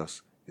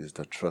self-trust is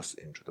the trust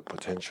into the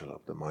potential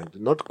of the mind,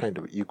 not kind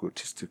of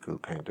egotistical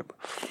kind of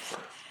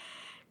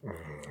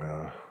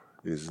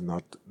is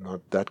not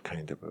that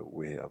kind of a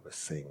way of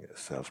saying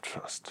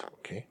self-trust.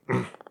 Okay.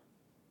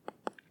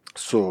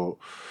 So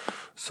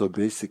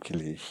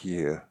basically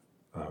here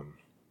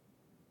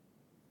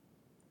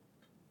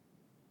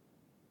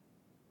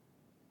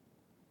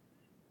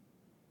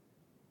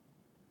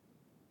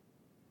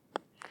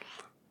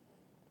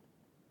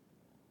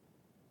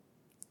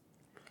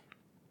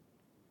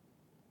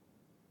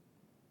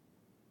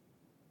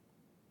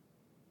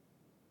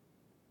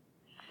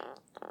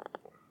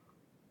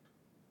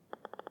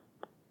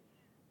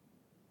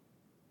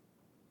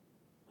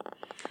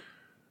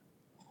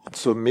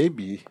so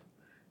maybe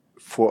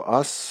for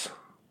us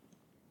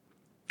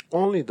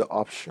only the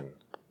option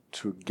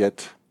to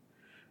get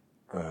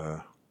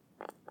a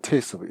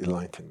taste of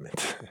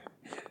enlightenment.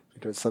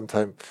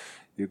 Sometimes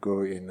you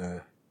go in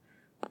a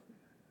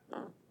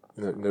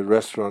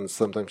restaurant,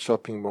 sometimes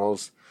shopping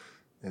malls,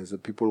 And so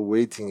people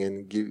waiting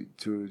and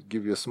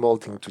give you a small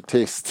thing to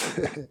taste.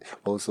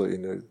 Also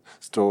in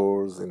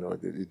stores,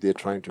 they're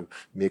trying to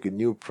make a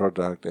new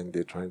product and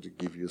they're trying to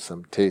give you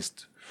some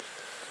taste.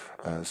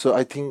 So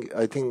I think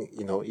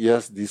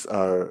yes, these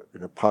are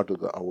part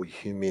of our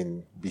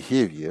human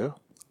behavior,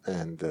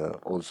 and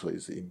also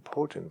is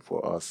important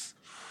for us.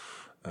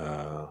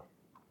 A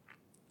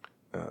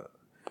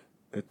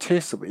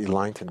taste of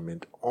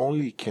enlightenment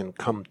only can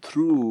come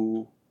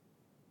through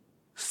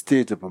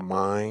state of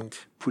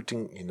mind,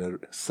 putting in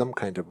some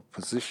kind of a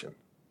position.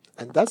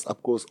 And that's,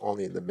 of course,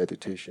 only in the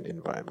meditation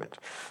environment.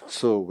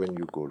 So when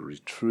you go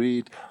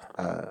retreat,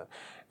 one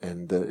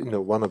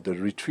of the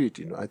retreat,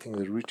 I think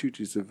the retreat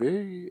is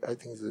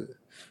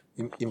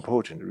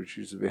important.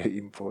 Retreat is very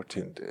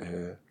important.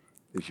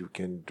 If you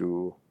can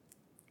do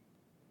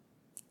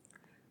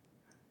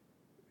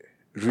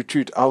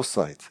retreat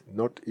outside,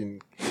 not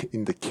in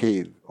the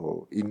cave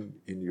or in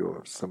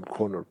your some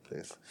corner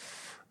place,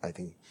 I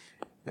think.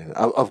 And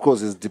of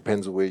course, it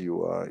depends where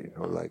you are.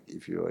 Like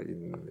if you are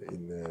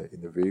in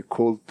a very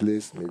cold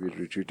place, maybe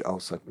retreat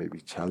outside may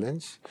be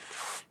challenge.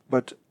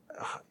 But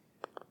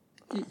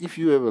if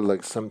you ever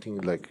like something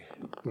like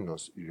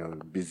you have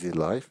a busy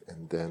life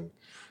and then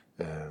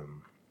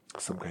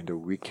some kind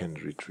of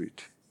weekend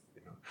retreat,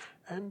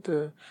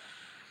 and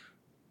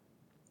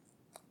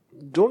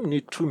don't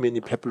need too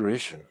many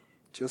preparation.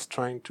 Just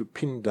trying to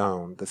pin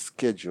down the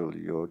schedule,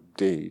 your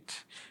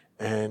date,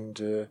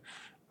 and.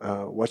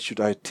 What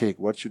should I take?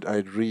 What should I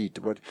read?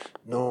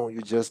 No,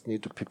 you just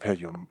need to prepare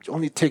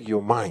only take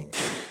your mind.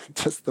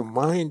 Just the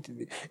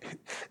mind.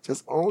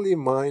 Just only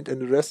mind,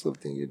 and the rest of the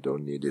thing you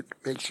don't need it.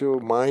 Make sure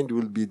mind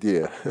will be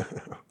there.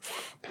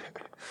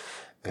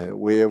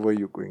 Wherever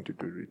you're going to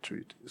do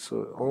retreat.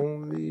 So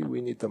only we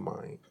need the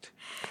mind.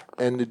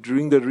 And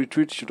during the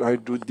retreat, should I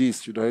do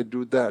this? Should I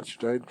do that?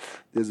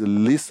 There's a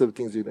list of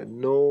things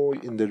No,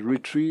 in the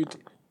retreat,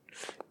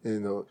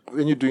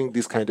 when you're doing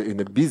this kind of in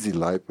a busy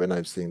life, when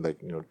I'm saying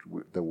like,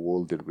 the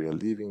world that we are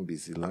living,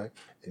 busy life,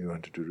 and you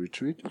want to do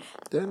retreat,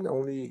 then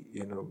only,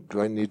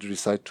 do I need to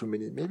recite too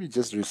many? Maybe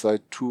just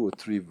recite 2 or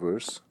 3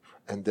 verse,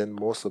 and then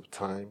most of the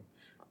time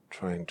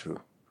trying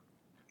to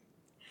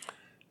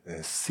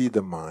see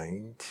the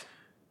mind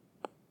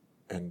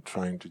and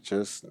trying to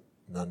just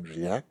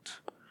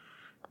non-react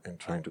and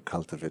trying to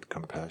cultivate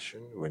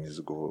compassion when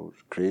it goes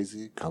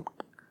crazy,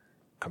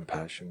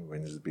 compassion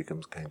when it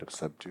becomes kind of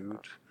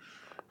subdued,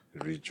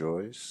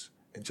 rejoice,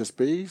 and just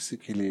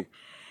basically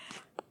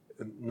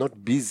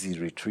not busy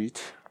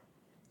retreat,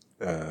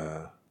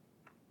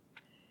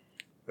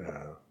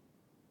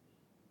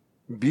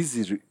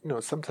 busy,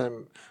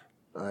 sometimes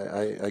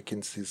I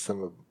can see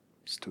some of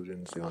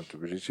students, they want to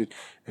retreat,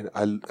 and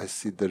I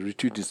see the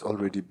retreat is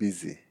already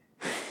busy.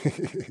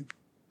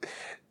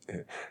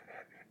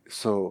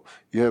 So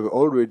you have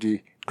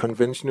already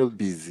conventional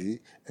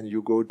busy, and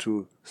you go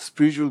to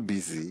spiritual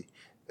busy,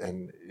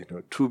 and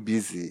too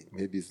busy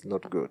maybe it's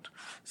not good.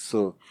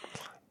 So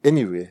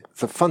anyway,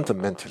 so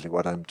fundamentally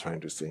what I'm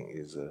trying to say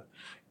is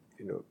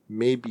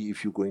maybe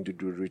if you're going to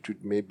do a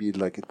retreat, maybe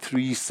like a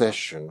 3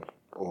 session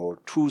or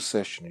 2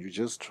 session, you're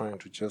just trying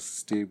to just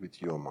stay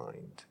with your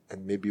mind,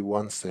 and maybe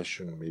 1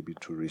 session maybe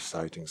to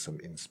reciting some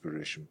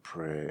inspiration,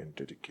 prayer and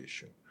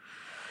dedication.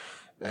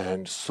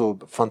 And so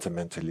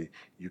fundamentally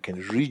you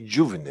can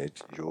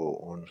rejuvenate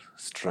your own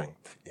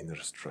strength,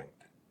 inner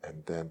strength,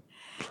 and then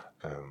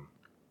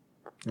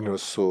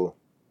so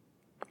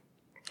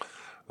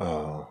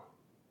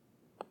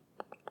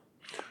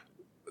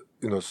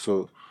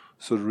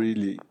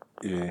really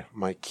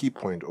my key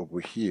point over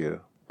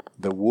here,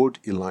 the word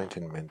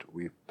enlightenment,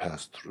 we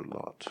pass through a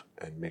lot,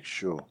 and make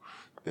sure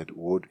that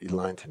word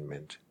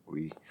enlightenment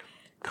we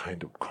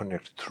kind of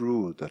connect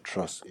through the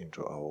trust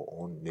into our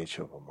own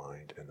nature of our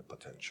mind and the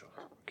potential.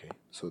 Okay,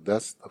 so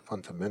that's the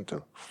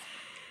fundamental.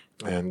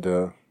 And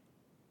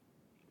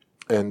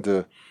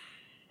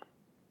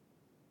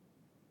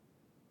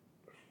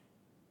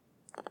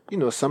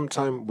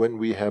sometime when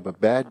we have a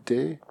bad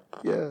day,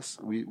 yes,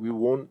 we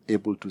won't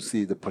able to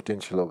see the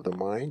potential of the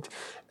mind,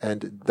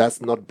 and that's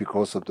not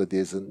because of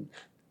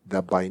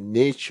that by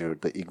nature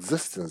the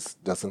existence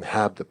doesn't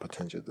have the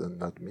potential. Does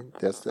not mean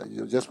that's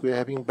just we're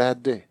having a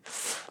bad day.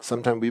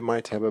 Sometimes we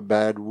might have a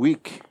bad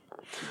week.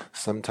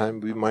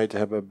 Sometimes we might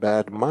have a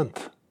bad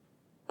month.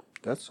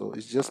 That's all.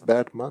 It's just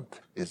bad month.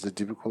 It's a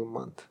difficult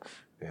month.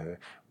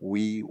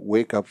 We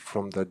wake up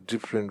from the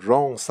different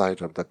wrong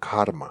side of the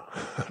karma,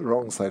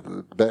 wrong side of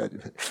the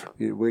bed.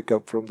 We wake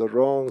up from the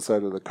wrong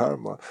side of the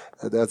karma.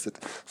 That's it.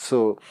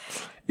 So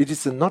it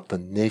is not the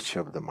nature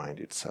of the mind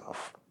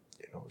itself.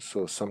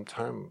 So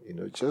sometimes,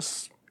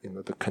 just,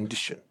 the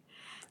condition,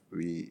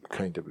 we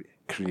kind of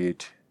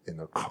create,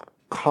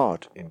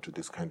 caught into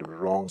this kind of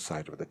wrong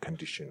side of the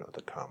condition of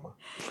the karma.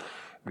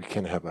 We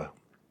can have a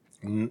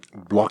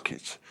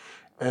blockage.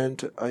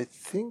 And I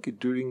think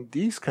during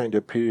this kind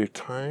of period of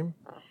time,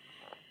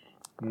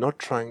 not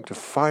trying to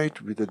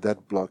fight with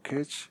that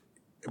blockage,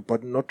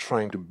 but not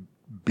trying to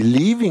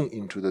believing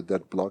into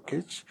that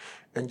blockage,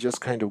 and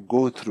just kind of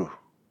go through.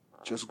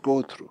 Just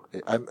go through.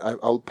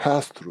 I'll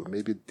pass through.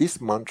 Maybe this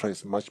mantra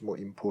is much more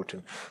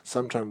important.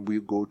 Sometimes we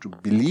go to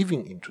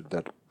believing into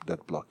that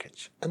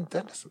blockage, and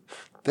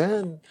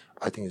then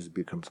I think it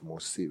becomes more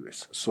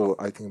serious. So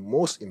I think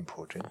most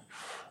important,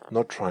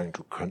 not trying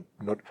to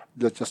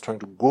just trying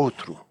to go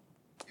through.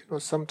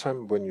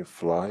 Sometimes when you're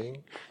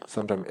flying,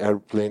 sometimes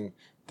airplane,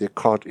 they're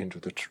caught into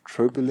the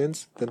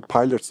turbulence, then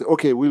pilots say,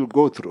 okay, we'll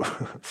go through.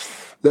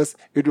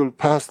 It will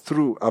pass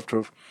through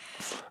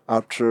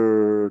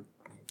after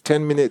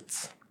 10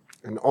 minutes,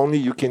 and only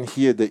you can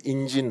hear the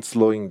engine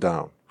slowing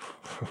down.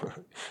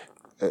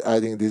 I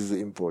think this is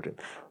important.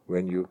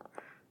 When you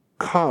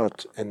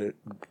caught and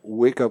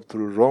wake up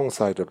through wrong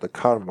side of the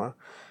karma,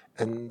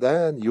 and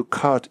then you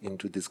caught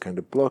into this kind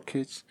of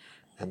blockage,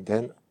 and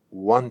then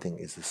one thing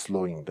is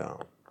slowing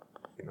down.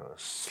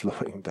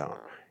 Slowing down,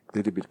 a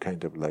little bit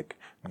kind of like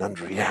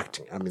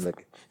non-reacting. I mean,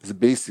 like, it's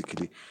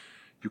basically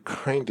you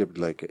kind of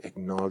like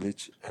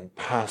acknowledge and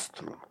pass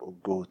through or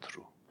go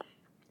through.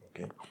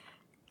 Okay.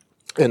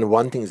 And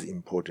one thing is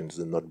important is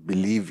not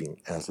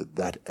believing as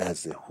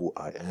who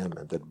I am,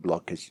 and that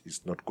blockage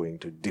is not going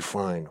to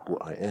define who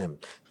I am.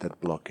 That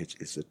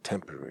blockage is a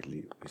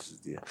temporarily is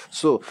there.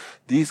 So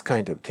these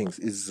kind of things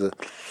is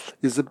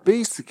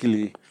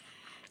basically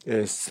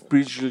a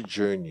spiritual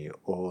journey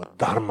or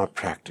dharma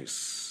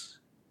practice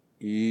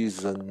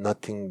is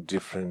nothing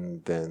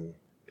different than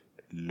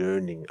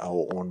learning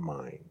our own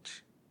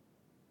mind.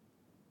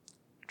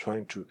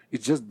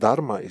 It's just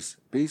dharma is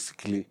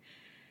basically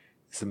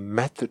it's a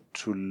method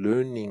to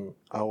learning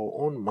our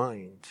own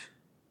mind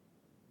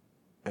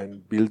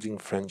and building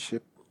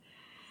friendship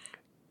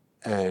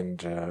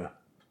and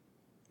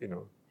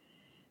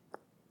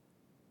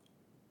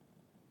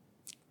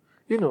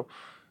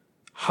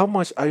how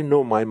much I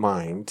know my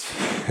mind.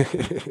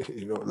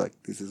 Like,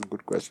 this is a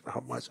good question.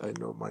 How much I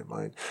know my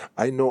mind?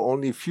 I know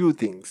only few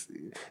things.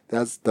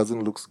 That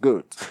doesn't look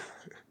good.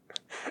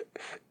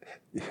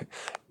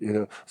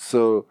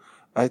 So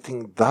I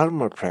think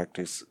dharma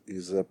practice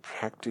is a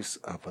practice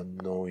of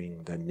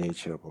knowing the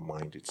nature of a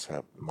mind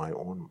itself, my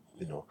own,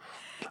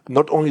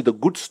 not only the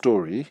good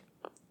story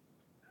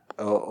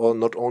or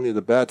not only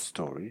the bad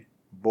story,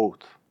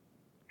 both.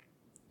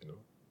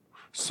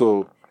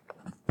 So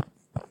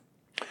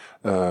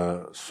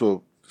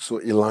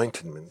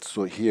enlightenment.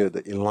 So here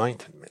the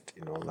enlightenment,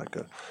 like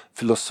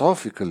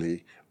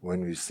philosophically,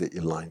 when we say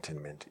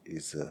enlightenment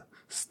is a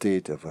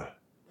state of a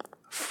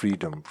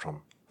freedom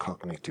from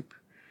cognitive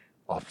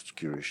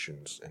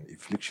obscurations and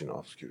affliction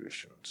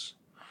obscurations,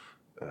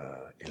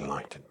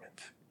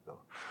 enlightenment,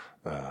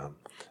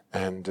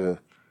 and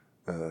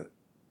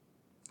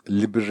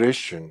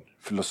liberation.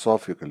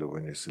 Philosophically,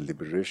 when it's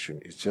liberation,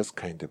 it's just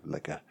kind of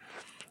like a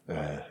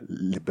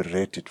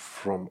liberated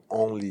from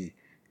only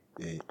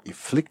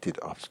afflicted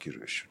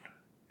obscuration,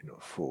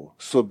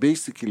 So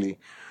basically,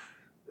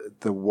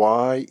 the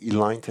why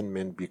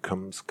enlightenment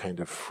becomes kind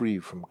of free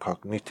from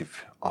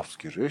cognitive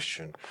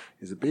obscuration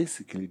is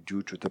basically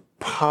due to the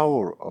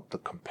power of the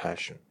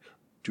compassion,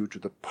 due to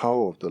the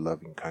power of the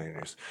loving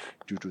kindness,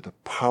 due to the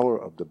power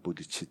of the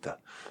bodhicitta,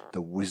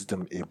 the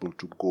wisdom able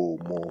to go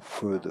more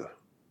further.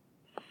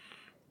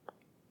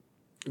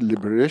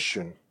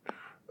 Liberation,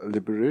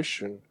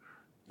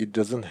 it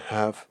doesn't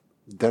have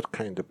that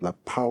kind of the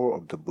power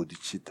of the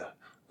bodhicitta,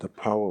 the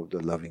power of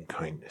the loving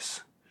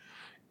kindness.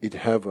 It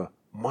have a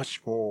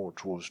much more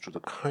towards to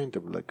the kind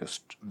of like a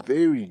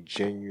very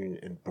genuine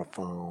and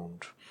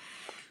profound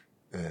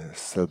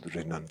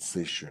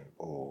self-renunciation,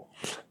 or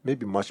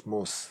maybe much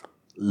more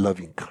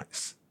loving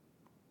kindness.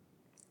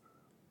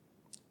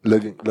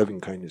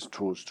 Loving kindness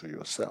towards to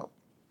yourself.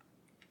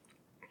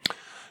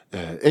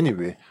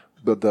 Anyway,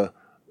 but the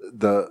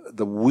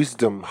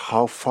wisdom,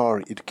 how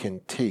far it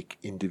can take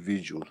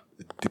individual,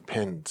 it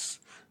depends.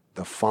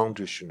 The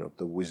foundation of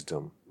the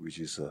wisdom, which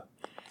is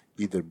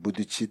either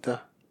bodhicitta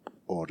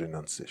or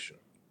renunciation,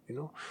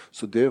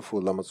 So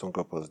therefore, Lama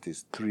Tsongkhapa has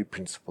these three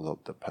principles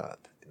of the path.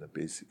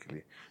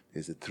 Basically,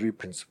 there's a three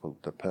principles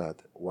of the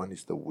path. One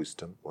is the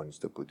wisdom, one is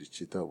the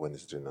bodhicitta, one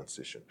is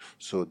renunciation.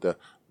 So the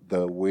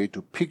way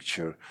to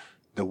picture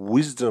the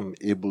wisdom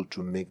able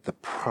to make the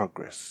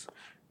progress,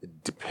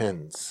 it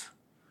depends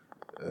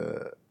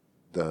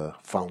the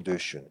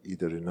foundation,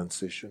 either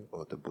renunciation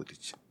or the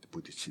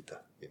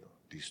bodhicitta.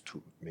 These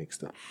two makes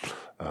the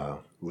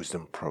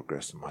wisdom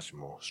progress much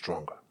more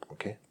stronger.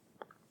 Okay.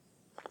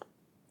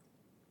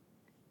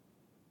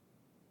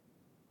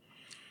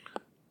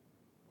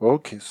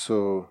 Okay,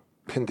 so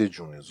pende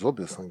jungne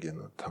zobe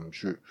sangena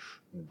tamju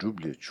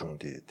double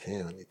jungde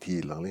teani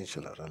ti langlin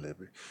shalara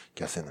lebe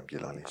kyasenam ge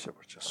langlin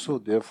shabarcha. So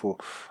therefore,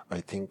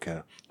 I think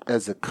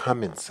as a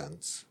common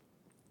sense,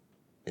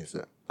 is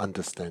a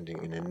understanding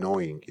and a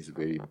knowing is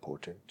very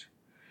important.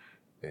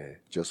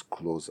 Just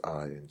close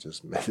eye and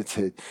just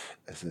meditate.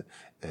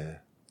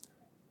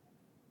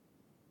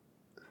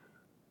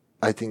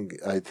 I think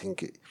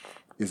it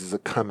is a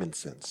common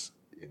sense,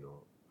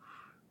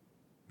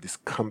 this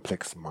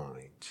complex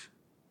mind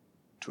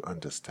to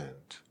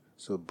understand.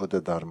 So Buddha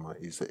Dharma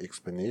is the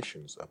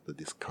explanations of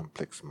this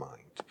complex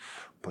mind,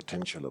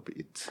 potential of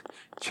it,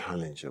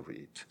 challenge of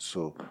it.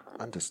 So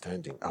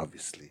understanding,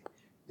 obviously,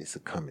 is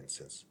a common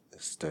sense.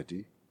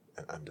 Study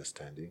and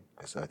understanding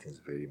is, I think, is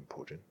very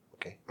important.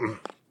 Okay.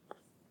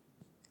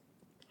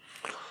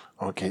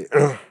 Okay.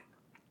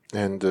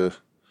 And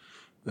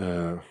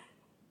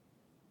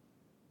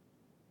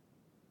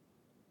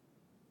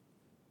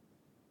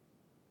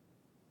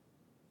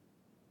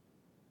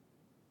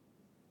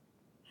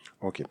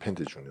okay,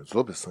 pente 중에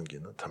zobe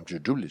상기는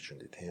탐주 둘리 중에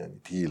대한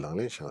디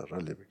랑레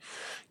샤라레비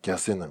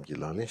갸세남기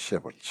랑레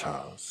셰벌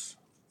차스.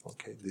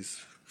 Okay, this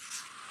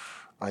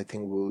I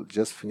think we'll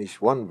just finish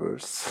one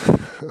verse.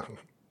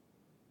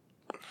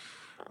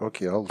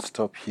 Okay, I'll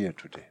stop here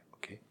today.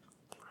 Okay.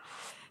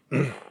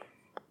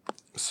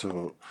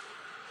 So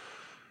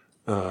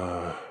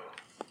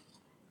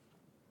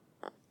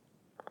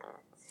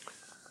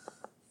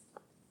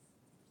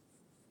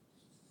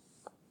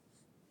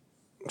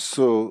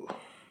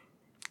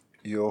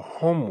your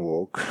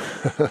homework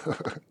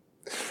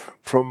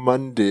from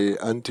Monday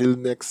until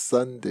next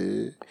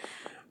Sunday,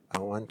 I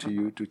want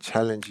you to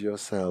challenge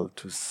yourself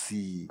to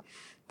see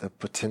the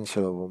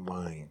potential of a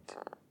mind.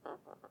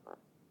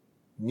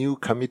 New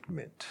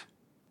commitment.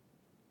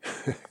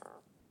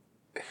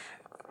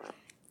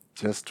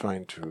 Just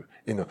trying to,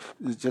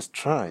 just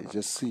try,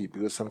 just see,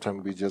 because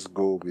sometimes we just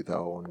go with our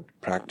own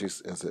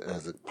practice as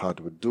a part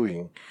of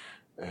doing,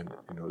 and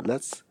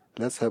let's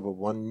have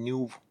one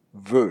new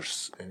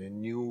verse and a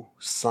new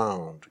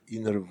sound,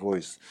 inner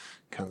voice,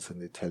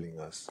 constantly telling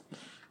us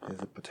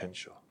there's a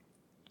potential,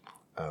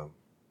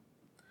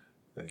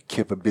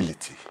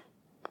 capability,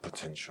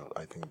 potential.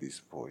 I think this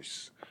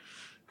voice.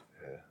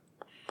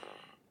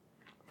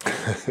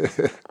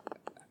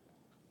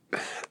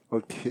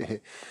 Okay,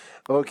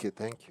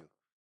 thank you.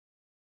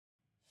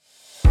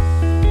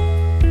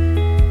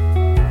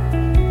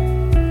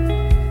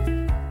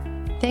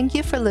 Thank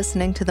you for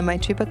listening to the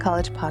Maitripa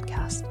College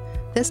podcast.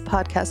 This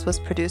podcast was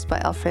produced by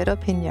Alfredo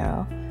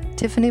Pinheiro,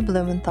 Tiffany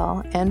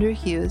Blumenthal, Andrew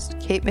Hughes,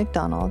 Kate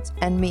McDonald,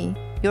 and me,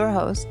 your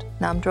host,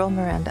 Namdrol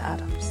Miranda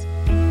Adams.